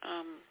just,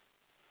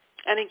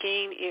 and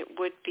again, it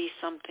would be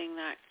something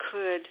that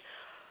could,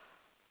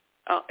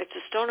 it's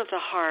a stone of the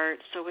heart,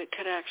 so it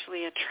could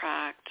actually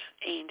attract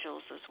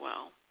angels as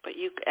well. But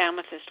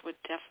amethyst would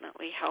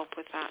definitely help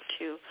with that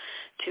too,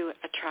 to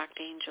attract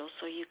angels,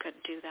 so you could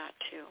do that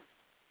too.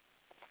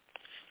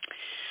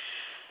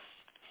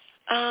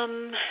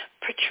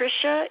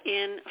 Patricia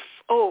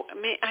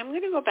I'm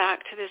going to go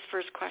back to this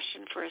first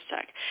question for a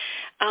sec.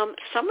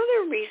 Some of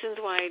the reasons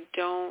why I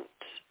don't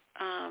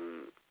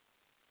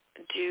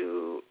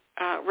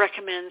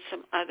recommend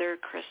some other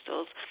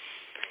crystals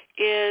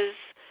is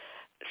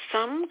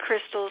some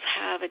crystals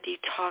have a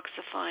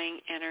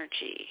detoxifying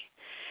energy.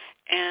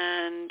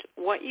 And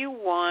what you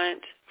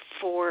want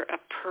for a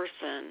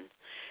person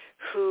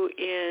who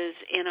is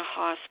in a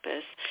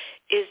hospice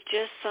is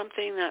just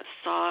something that's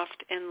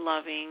soft and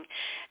loving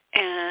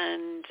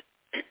and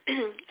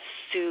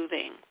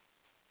soothing,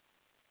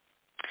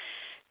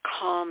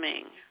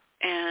 calming,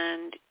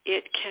 and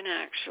it can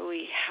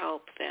actually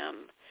help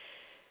them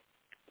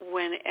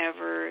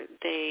whenever it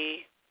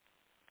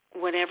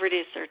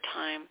is their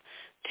time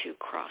to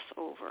cross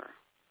over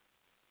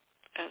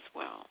as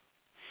well.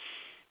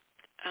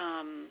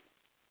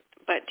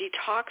 But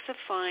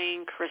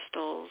detoxifying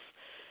crystals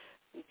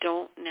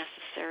don't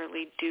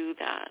necessarily do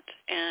that.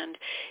 And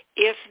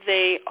if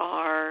they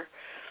are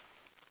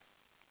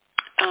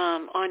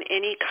on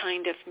any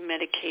kind of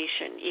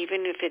medication,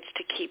 even if it's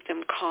to keep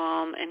them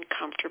calm and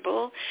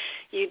comfortable,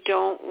 you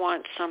don't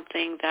want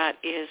something that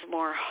is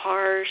more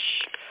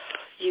harsh.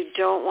 You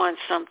don't want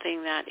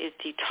something that is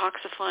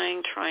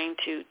detoxifying, trying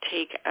to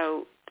take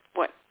out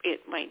what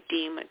it might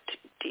deem a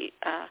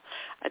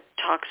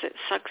toxic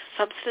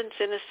substance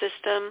in a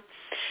system.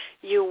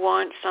 You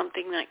want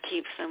something that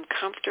keeps them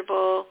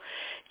comfortable.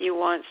 You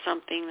want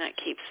something that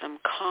keeps them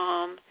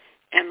calm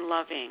and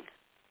loving.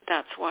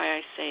 That's why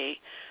I say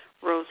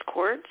rose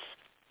quartz,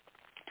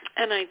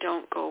 and I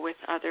don't go with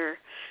other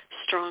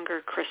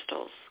stronger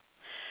crystals.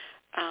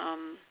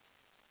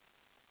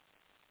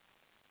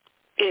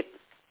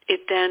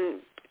 It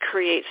then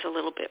creates a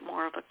little bit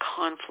more of a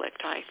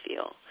conflict, I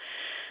feel.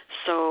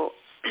 So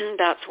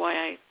that's why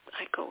I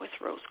go with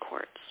rose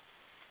quartz.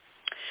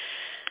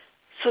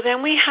 So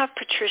then we have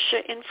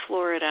Patricia in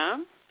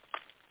Florida,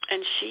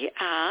 and she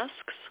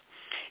asks,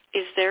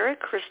 is there a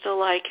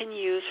crystal I can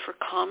use for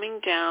calming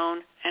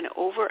down an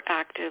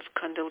overactive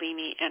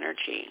Kundalini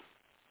energy?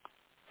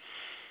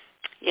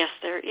 Yes,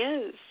 there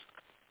is.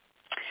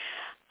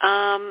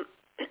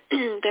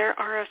 There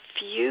are a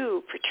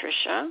few,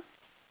 Patricia.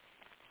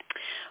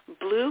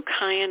 Blue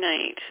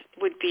kyanite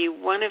would be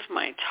one of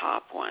my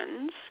top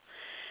ones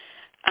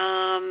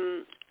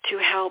to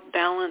help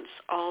balance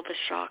all the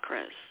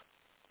chakras.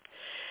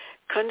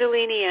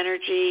 Kundalini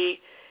energy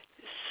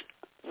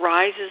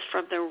rises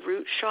from the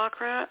root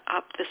chakra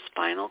up the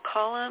spinal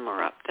column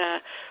or up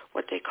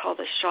what they call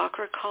the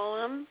chakra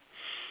column.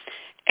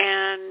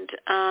 And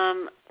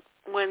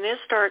when this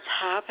starts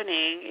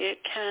happening, it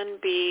can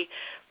be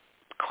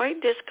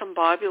quite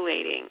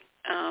discombobulating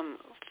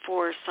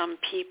for some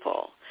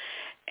people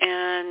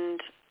and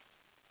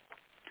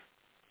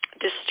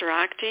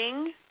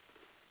distracting,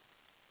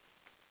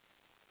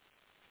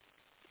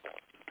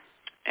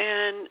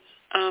 and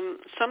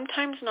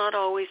sometimes not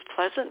always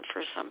pleasant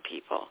for some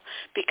people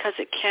because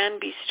it can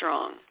be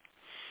strong.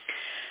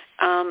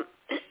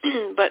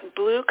 But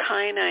blue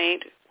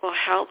kyanite will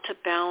help to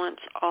balance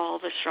all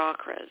the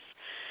chakras.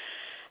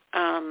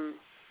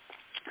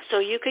 So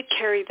you could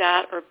carry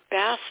that, or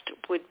best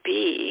would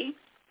be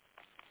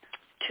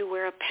to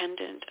wear a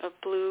pendant of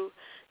blue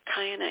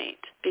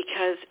kyanite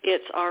because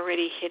it's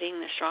already hitting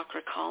the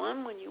chakra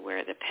column when you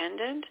wear the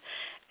pendant,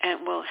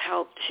 and will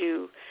help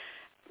to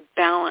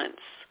balance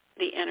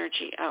the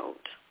energy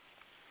out.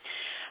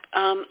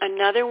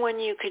 Another one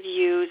you could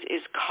use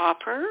is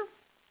copper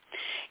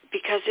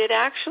because it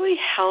actually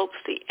helps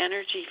the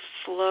energy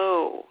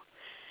flow,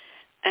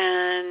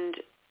 and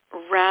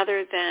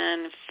rather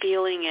than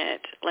feeling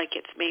it like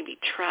it's maybe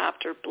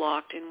trapped or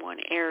blocked in one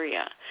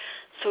area.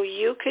 So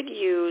you could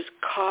use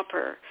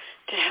copper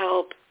to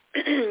help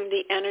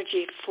the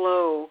energy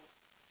flow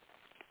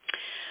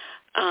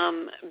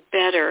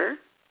better,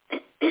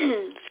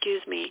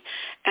 excuse me,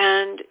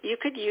 and you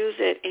could use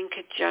it in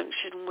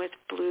conjunction with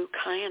blue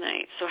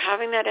kyanite. So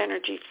having that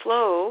energy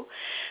flow,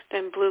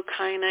 then blue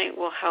kyanite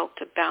will help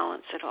to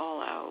balance it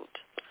all out.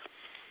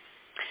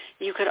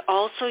 You could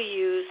also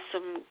use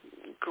some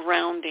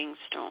grounding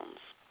stones.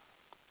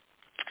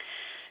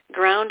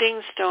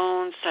 Grounding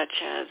stones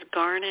such as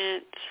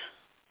garnet,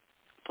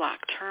 black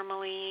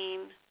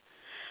tourmaline,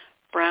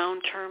 brown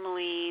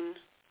tourmaline,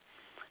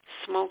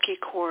 smoky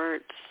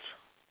quartz.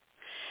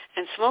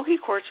 And smoky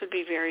quartz would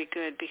be very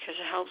good because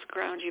it helps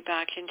ground you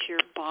back into your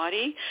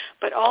body.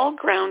 But all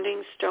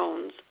grounding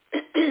stones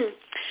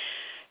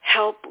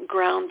help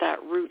ground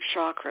that root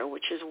chakra,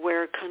 which is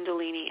where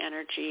Kundalini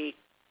energy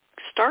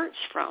starts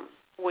from.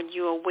 When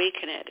you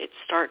awaken it, it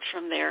starts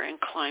from there and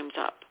climbs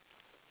up.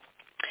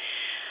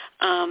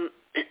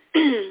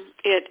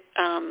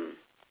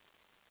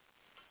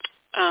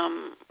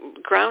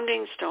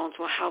 Grounding stones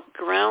will help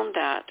ground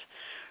that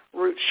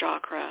root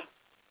chakra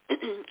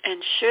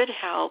and should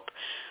help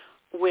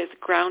with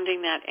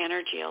grounding that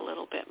energy a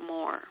little bit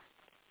more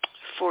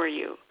for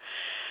you.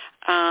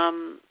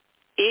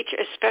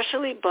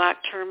 Especially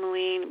black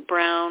tourmaline,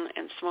 brown,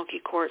 and smoky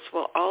quartz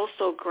will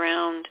also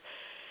ground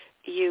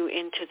you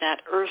into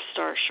that earth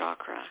star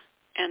chakra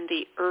and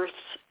the earth's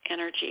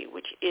energy,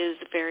 which is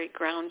very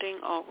grounding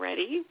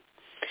already.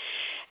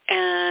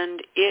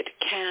 And it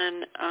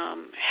can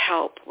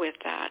help with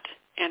that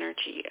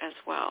energy as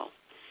well.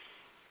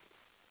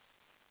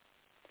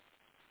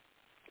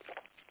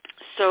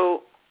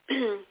 So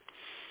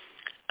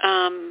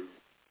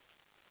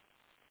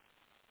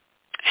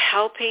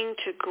helping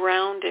to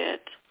ground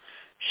it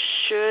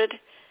should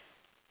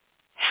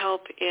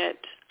help it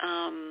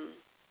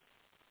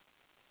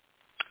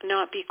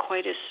not be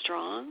quite as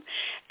strong.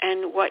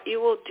 And what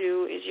you will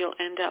do is you'll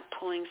end up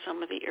pulling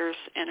some of the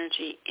earth's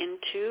energy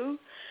into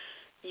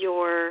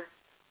your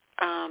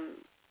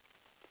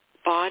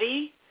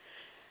body,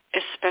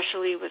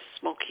 especially with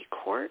smoky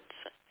quartz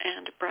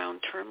and brown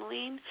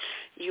tourmaline.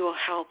 You will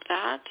help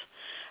that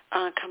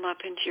come up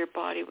into your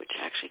body, which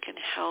actually can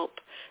help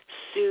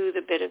soothe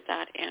a bit of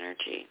that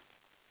energy.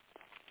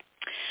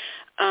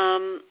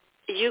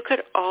 You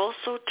could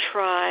also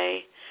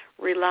try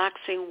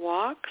relaxing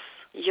walks,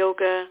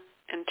 yoga,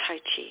 and Tai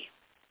Chi.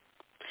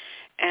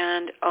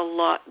 And a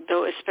lot,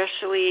 though,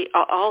 especially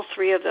all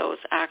three of those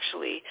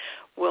actually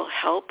will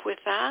help with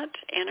that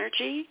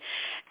energy,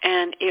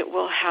 and it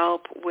will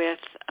help with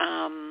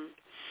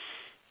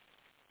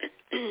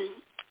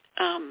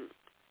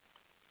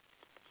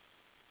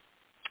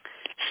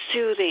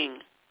soothing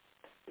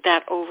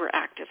that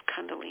overactive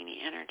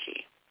Kundalini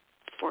energy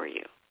for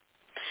you.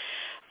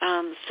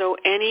 So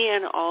any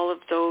and all of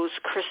those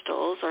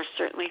crystals are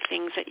certainly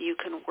things that you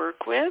can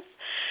work with.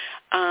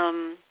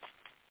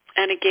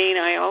 And again,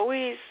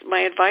 my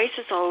advice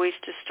is always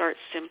to start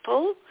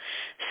simple.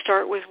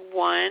 Start with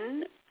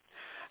one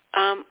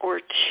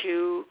or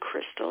two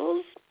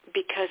crystals,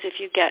 because if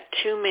you get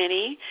too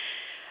many,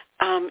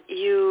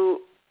 you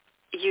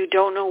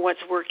don't know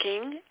what's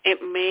working.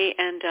 It may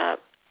end up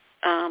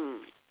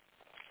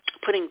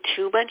putting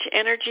too much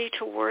energy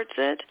towards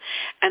it,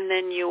 and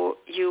then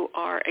you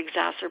are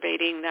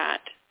exacerbating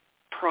that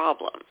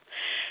problem.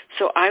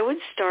 So I would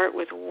start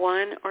with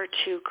one or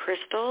two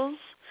crystals,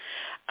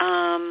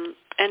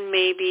 and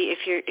maybe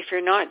if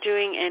you're not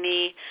doing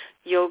any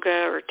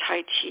yoga or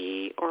Tai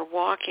Chi or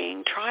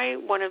walking, try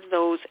one of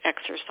those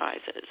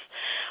exercises.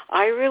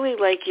 I really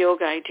like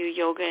yoga. I do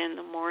yoga in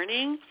the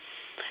morning,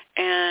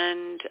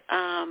 and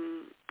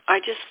I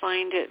just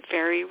find it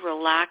very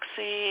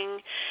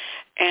relaxing,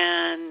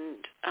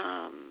 and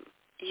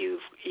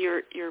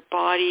your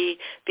body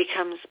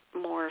becomes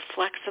more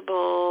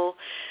flexible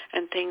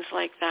and things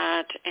like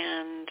that.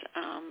 And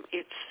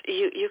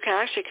you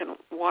can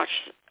watch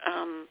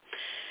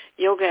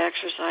yoga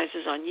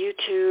exercises on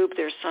YouTube.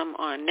 There's some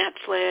on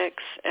Netflix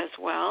as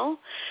well.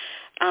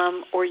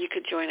 Or you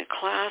could join a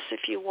class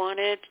if you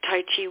wanted.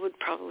 Tai Chi would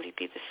probably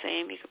be the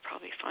same. You could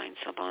probably find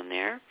some on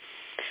there.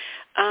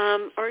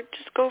 Or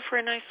just go for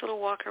a nice little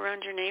walk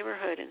around your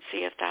neighborhood and see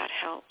if that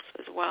helps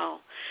as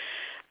well.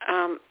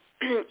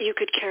 You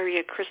could carry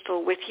a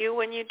crystal with you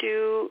when you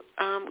do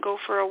go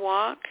for a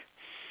walk.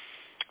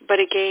 But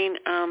again,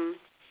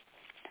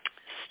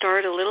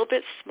 start a little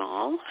bit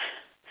small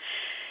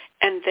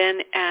and then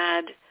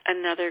add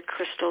another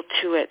crystal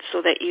to it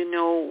so that you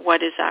know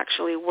what is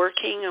actually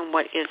working and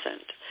what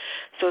isn't.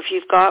 So if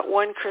you've got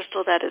one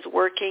crystal that is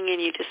working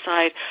and you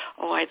decide,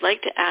 I'd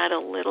like to add a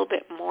little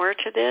bit more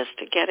to this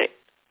to get it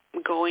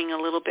going a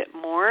little bit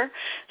more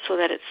so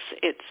that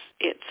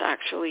it's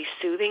actually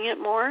soothing it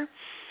more,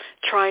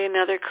 try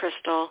another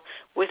crystal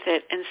with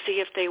it and see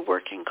if they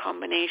work in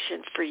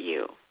combination for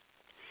you.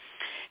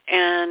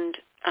 And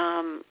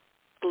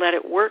let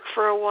it work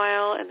for a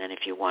while, and then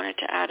if you wanted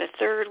to add a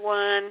third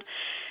one,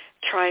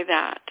 try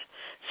that.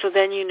 So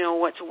then you know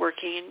what's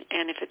working,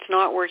 and if it's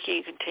not working,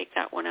 you can take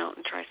that one out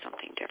and try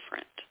something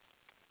different.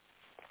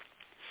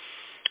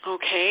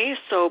 Okay,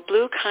 so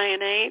blue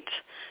kyanite,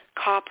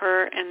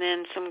 copper, and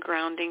then some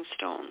grounding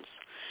stones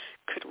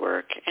could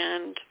work,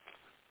 and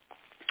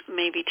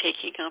maybe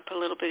taking up a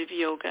little bit of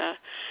yoga,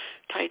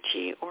 Tai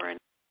Chi, or a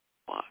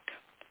walk.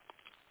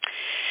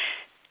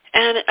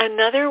 And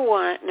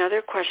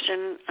another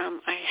question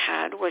I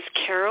had was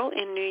Carol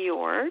in New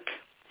York,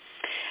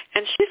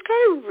 and she's got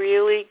a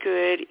really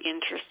good,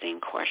 interesting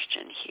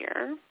question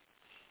here.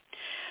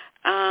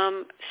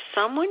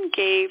 Someone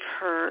gave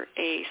her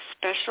a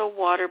special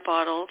water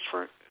bottle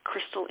for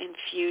crystal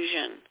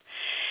infusion,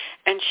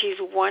 and she's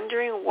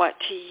wondering what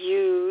to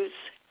use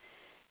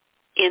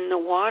in the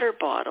water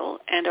bottle,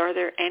 and are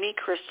there any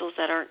crystals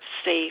that aren't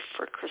safe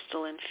for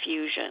crystal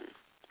infusion?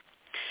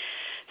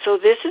 So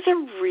this is a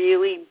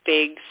really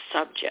big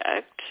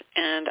subject,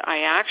 and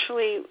I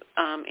actually,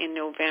 in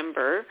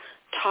November,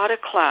 taught a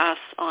class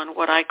on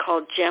what I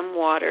call gem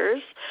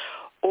waters,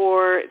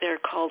 or they're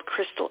called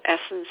crystal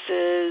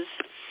essences,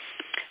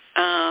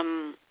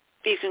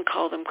 You can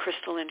call them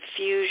crystal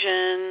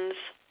infusions,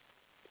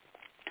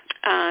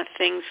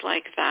 things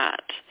like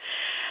that.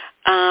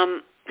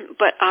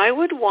 But I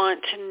would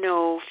want to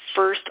know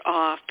first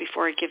off,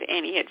 before I give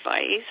any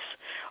advice,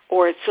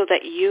 or so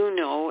that you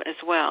know as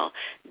well,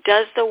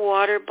 does the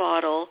water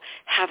bottle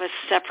have a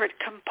separate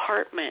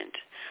compartment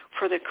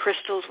for the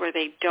crystals where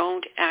they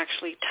don't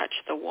actually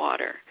touch the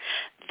water?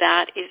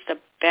 That is the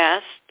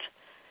best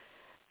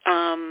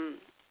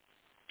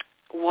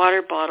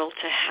water bottle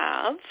to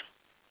have.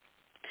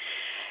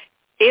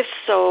 If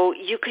so,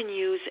 you can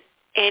use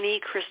any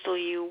crystal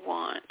you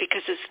want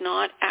because it's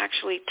not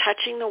actually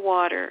touching the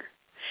water,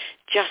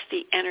 just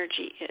the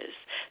energy is.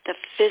 The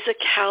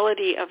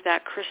physicality of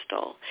that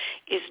crystal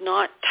is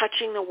not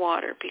touching the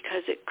water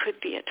because it could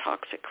be a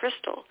toxic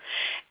crystal.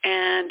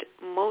 And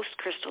most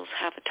crystals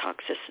have a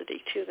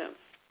toxicity to them.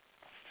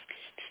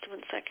 Just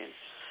 1 second.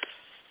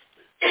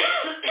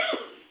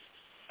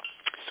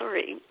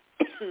 Sorry.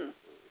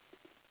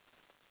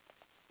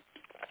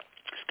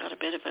 Just got a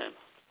bit of a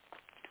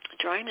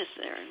dryness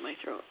there in my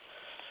throat.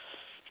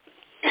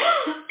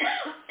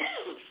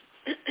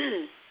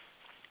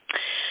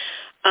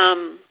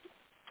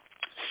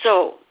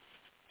 So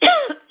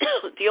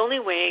the only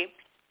way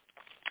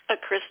a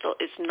crystal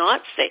is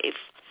not safe,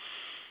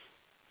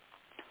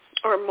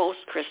 or most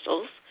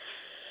crystals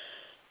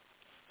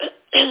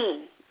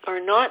are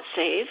not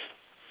safe,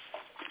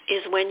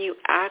 is when you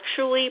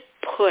actually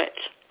put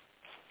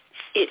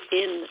it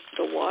in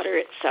the water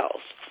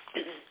itself.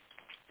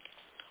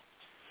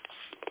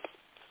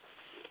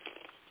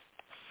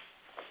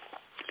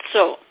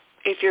 So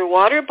if your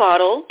water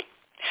bottle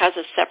has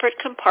a separate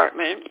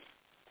compartment,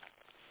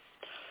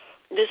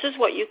 this is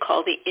what you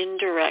call the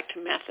indirect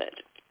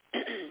method,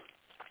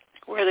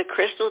 where the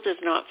crystal does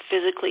not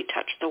physically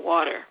touch the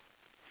water.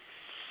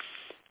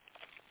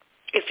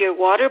 If your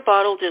water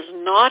bottle does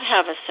not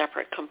have a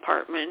separate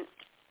compartment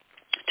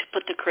to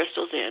put the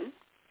crystals in,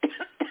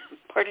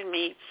 pardon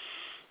me,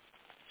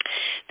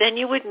 then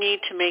you would need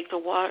to make the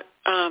water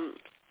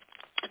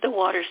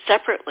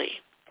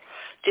separately,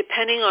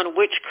 depending on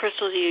which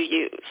crystals you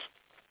use.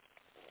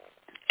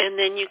 And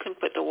then you can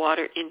put the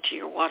water into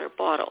your water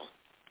bottle.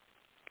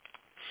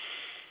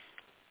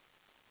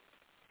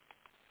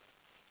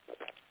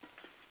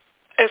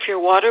 If your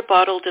water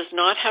bottle does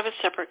not have a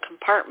separate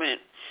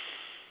compartment,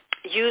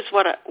 use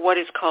what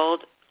is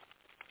called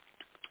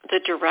the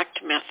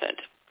direct method.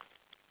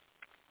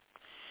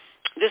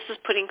 This is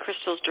putting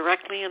crystals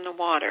directly in the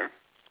water.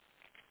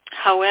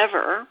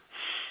 However,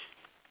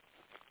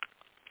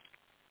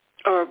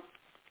 I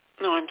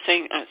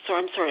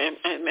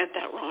meant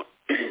that wrong.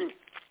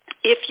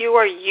 If you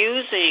are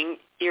using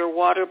your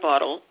water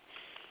bottle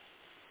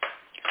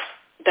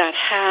that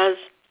has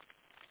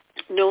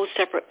no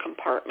separate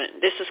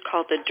compartment, this is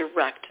called the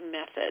direct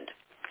method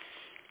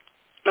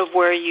of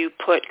where you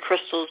put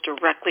crystals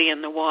directly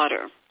in the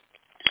water.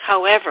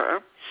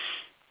 However,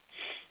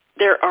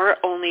 there are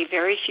only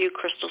very few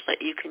crystals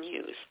that you can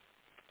use.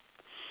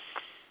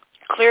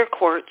 Clear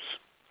quartz,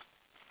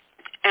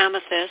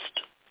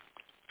 amethyst,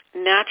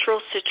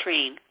 natural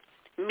citrine,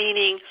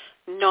 meaning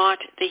not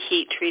the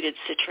heat-treated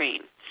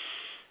citrine.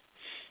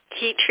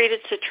 Heat-treated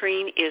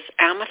citrine is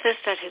amethyst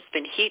that has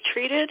been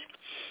heat-treated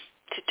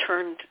to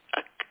turn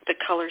the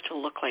color to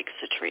look like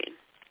citrine.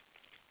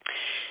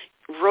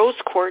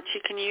 Rose quartz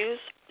you can use,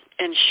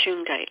 and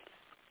shungite.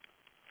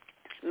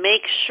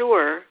 Make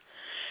sure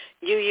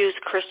you use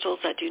crystals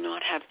that do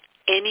not have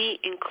any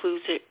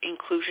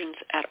inclusions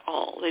at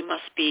all. They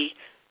must be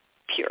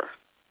pure.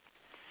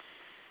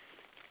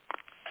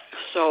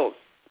 So,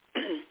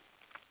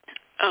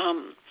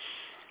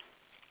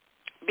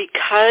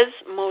 because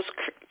most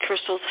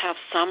crystals have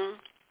some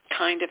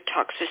kind of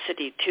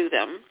toxicity to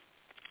them,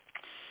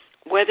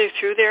 whether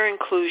through their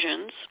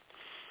inclusions,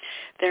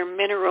 their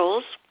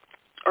minerals,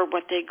 or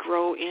what they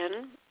grow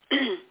in,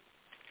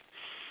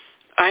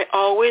 I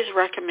always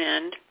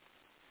recommend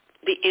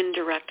the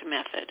indirect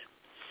method.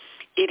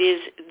 It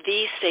is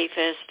the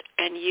safest,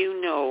 and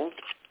you know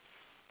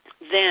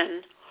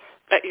then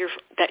that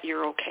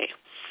you're okay,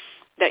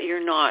 that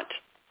you're not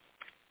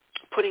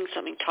putting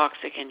something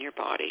toxic in your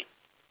body.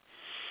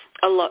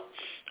 A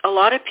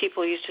lot of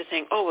people used to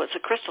think, oh, it's a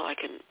crystal, I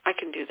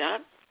can do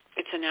that.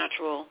 It's a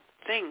natural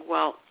thing.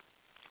 Well,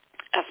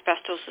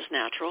 asbestos is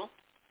natural.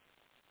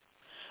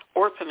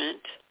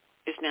 Orpiment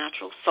is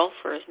natural.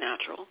 Sulfur is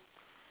natural.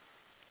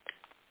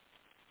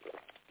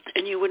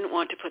 And you wouldn't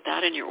want to put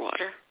that in your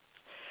water.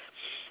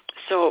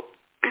 So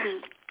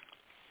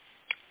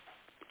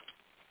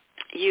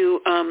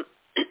you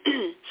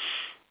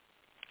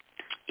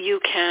you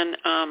can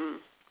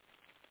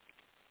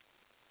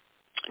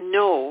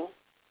know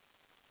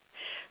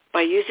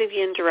by using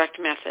the indirect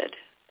method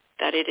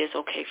that it is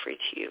okay for you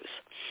to use.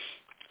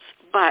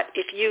 But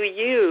if you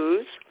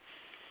use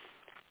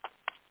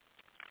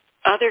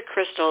other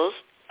crystals,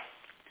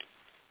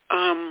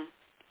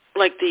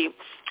 like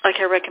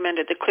I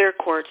recommended, the clear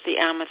quartz, the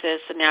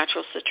amethyst, the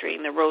natural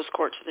citrine, the rose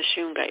quartz, the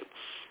shungite,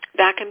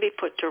 that can be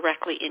put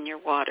directly in your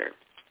water.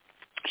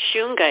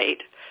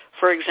 Shungite,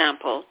 for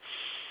example,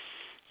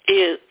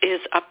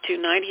 is up to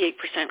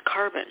 98%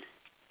 carbon.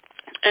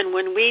 And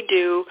when we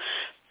do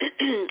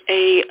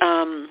a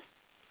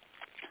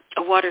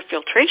water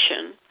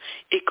filtration,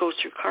 it goes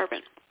through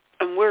carbon.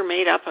 And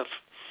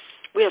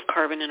we have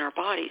carbon in our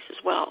bodies as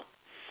well.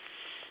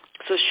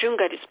 So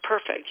shungite is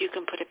perfect. You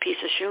can put a piece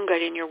of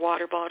shungite in your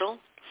water bottle.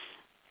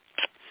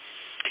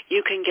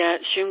 You can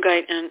get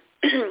shungite and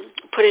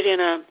put it in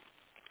a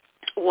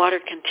water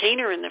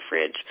container in the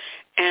fridge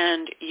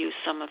and use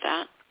some of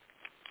that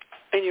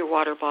in your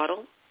water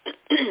bottle.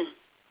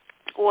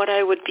 What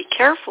I would be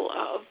careful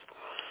of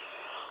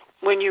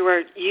when you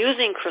are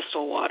using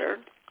crystal water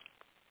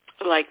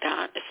like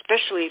that,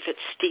 especially if it's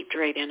steeped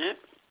right in it,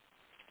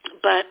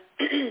 but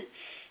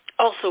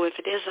also if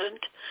it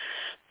isn't,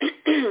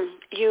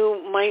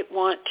 you might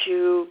want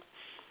to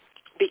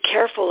be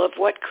careful of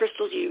what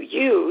crystals you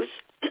use.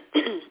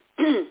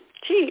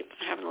 Gee,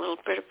 I'm having a little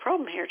bit of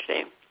problem here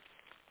today.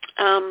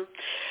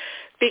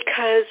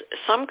 Because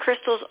some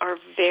crystals are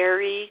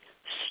very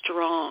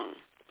strong.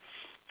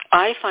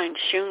 I find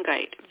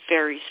shungite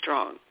very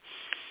strong.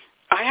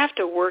 I have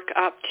to work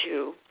up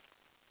to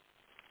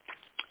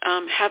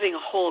having a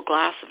whole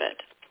glass of it.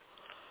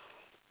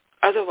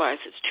 Otherwise,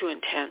 it's too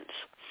intense.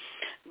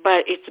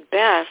 But it's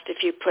best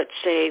if you put,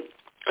 say,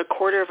 a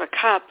quarter of a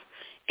cup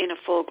in a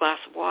full glass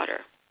of water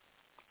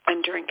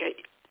and drink it.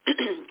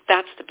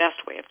 That's the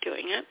best way of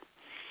doing it.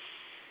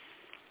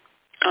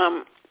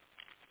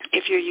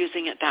 If you're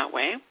using it that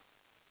way.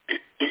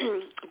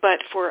 But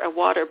for a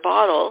water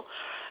bottle,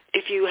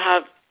 if you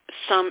have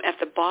some at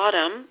the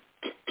bottom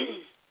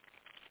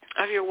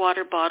of your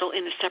water bottle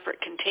in a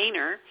separate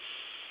container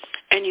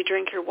and you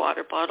drink your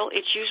water bottle,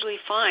 it's usually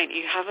fine.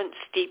 You haven't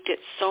steeped it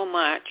so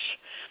much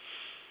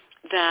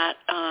that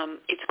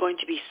it's going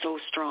to be so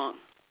strong,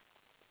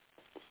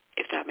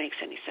 if that makes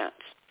any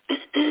sense.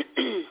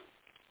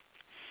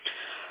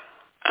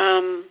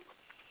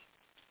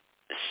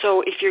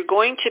 So if you're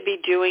going to be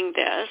doing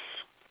this,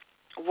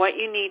 what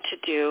you need to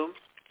do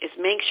is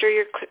make sure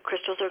your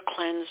crystals are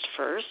cleansed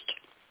first.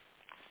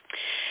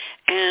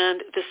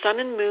 And the sun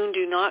and moon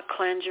do not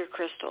cleanse your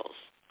crystals.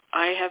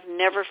 I have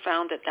never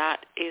found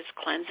that is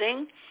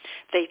cleansing.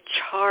 They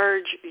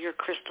charge your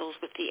crystals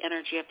with the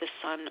energy of the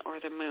sun or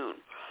the moon.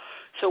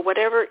 So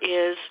whatever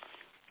is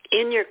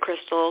in your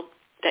crystal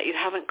that you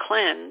haven't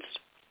cleansed,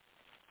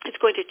 it's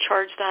going to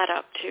charge that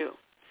up too.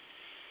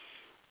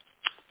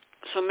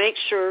 So make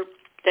sure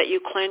that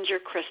you cleanse your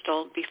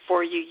crystal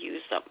before you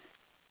use them.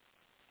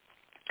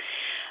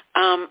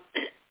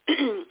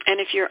 And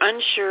if you're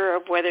unsure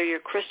of whether your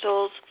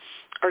crystals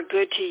are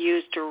good to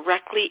use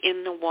directly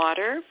in the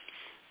water,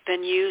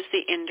 then use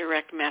the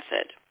indirect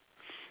method.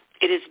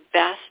 It is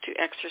best to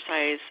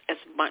exercise as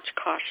much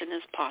caution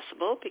as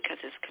possible because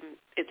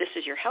this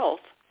is your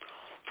health,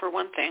 for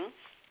one thing.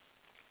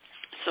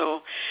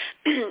 So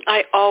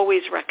I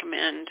always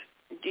recommend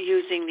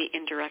using the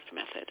indirect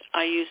method.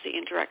 I use the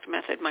indirect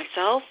method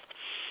myself,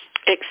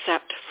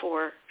 except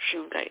for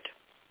shungite.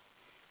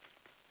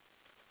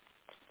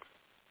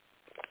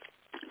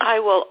 I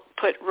will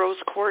put rose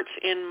quartz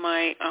in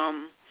my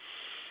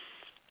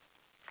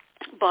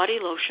body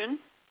lotion,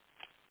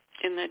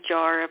 in the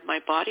jar of my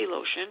body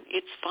lotion.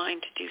 It's fine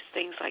to do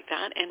things like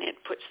that, and it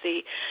puts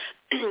the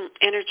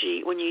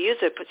energy, when you use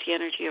it, puts the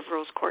energy of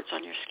rose quartz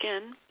on your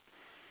skin,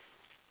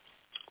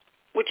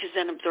 which is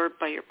then absorbed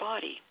by your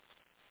body.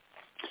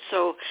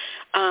 So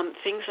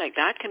things like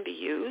that can be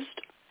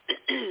used.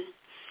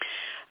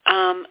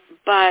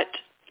 But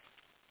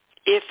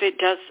if it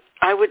does,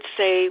 I would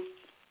say,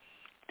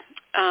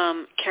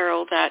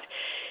 Carol, that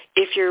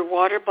if your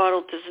water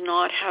bottle does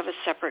not have a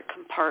separate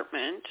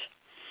compartment,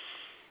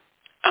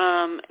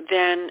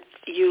 then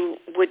you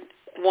would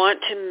want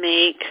to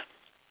make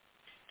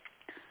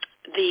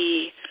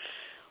the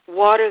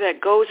water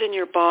that goes in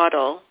your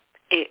bottle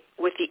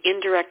with the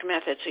indirect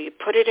method. So you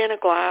put it in a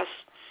glass,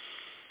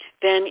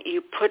 then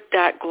you put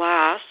that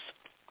glass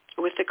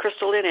with the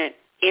crystal in it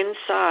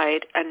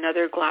inside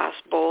another glass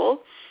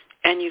bowl,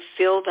 and you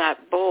fill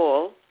that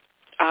bowl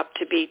up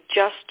to be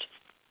just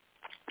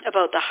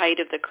about the height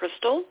of the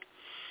crystal,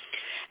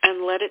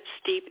 and let it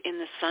steep in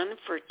the sun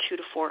for 2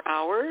 to 4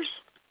 hours,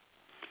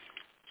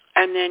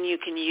 and then you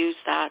can use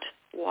that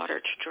water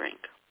to drink.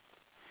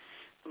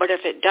 But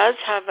if it does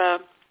have a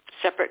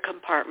separate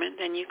compartment,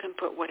 then you can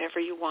put whatever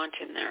you want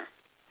in there.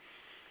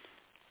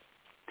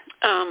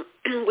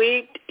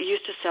 We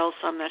used to sell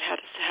some that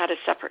had a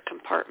separate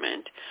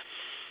compartment,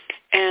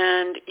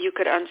 and you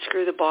could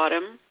unscrew the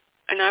bottom,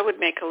 and I would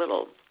make a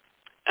little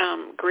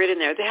grid in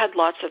there. They had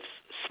lots of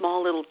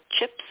small little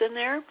chips in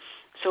there,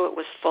 so it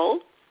was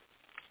full.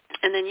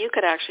 And then you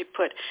could actually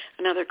put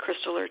another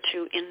crystal or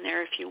two in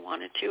there if you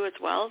wanted to as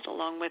well,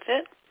 along with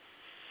it.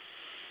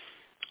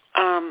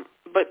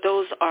 But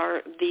those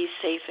are the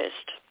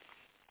safest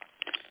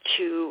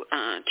to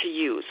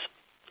use.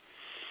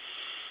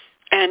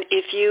 And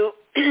if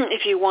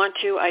you want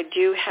to, I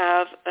do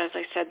have, as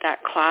I said,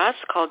 that class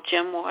called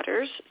Gem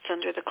Waters. It's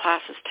under the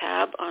classes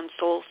tab on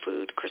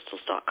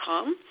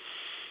soulfoodcrystals.com.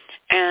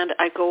 And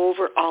I go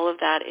over all of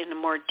that in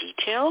more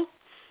detail.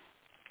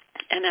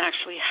 and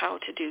actually how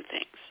to do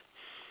things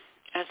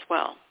as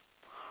well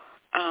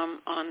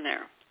on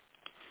there.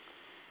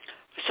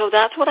 So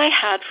that's what I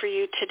had for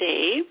you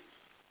today.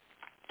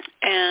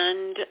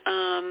 And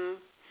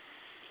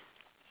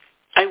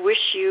I wish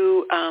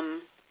you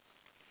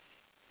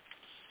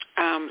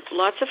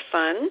lots of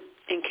fun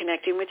in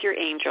connecting with your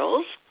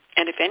angels.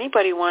 And if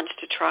anybody wants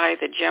to try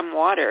the Gem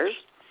Waters,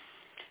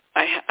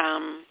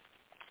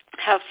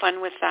 have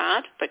fun with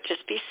that, but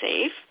just be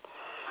safe.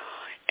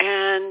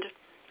 And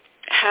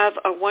have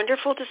a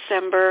wonderful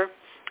December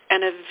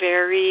and a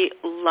very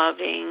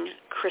loving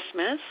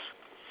Christmas.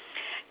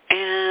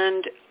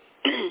 And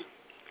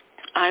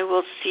I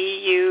will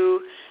see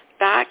you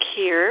back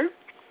here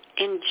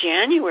in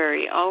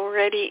January,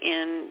 already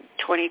in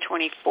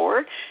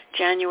 2024,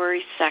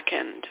 January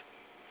 2nd.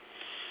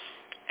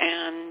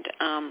 And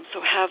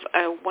so have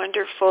a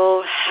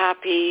wonderful,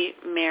 happy,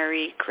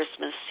 Merry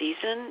Christmas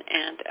season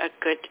and a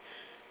good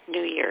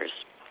New Year's.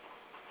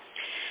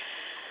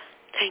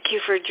 Thank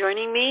you for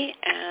joining me,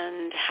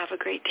 and have a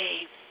great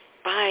day.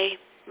 Bye.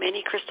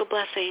 Many crystal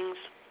blessings.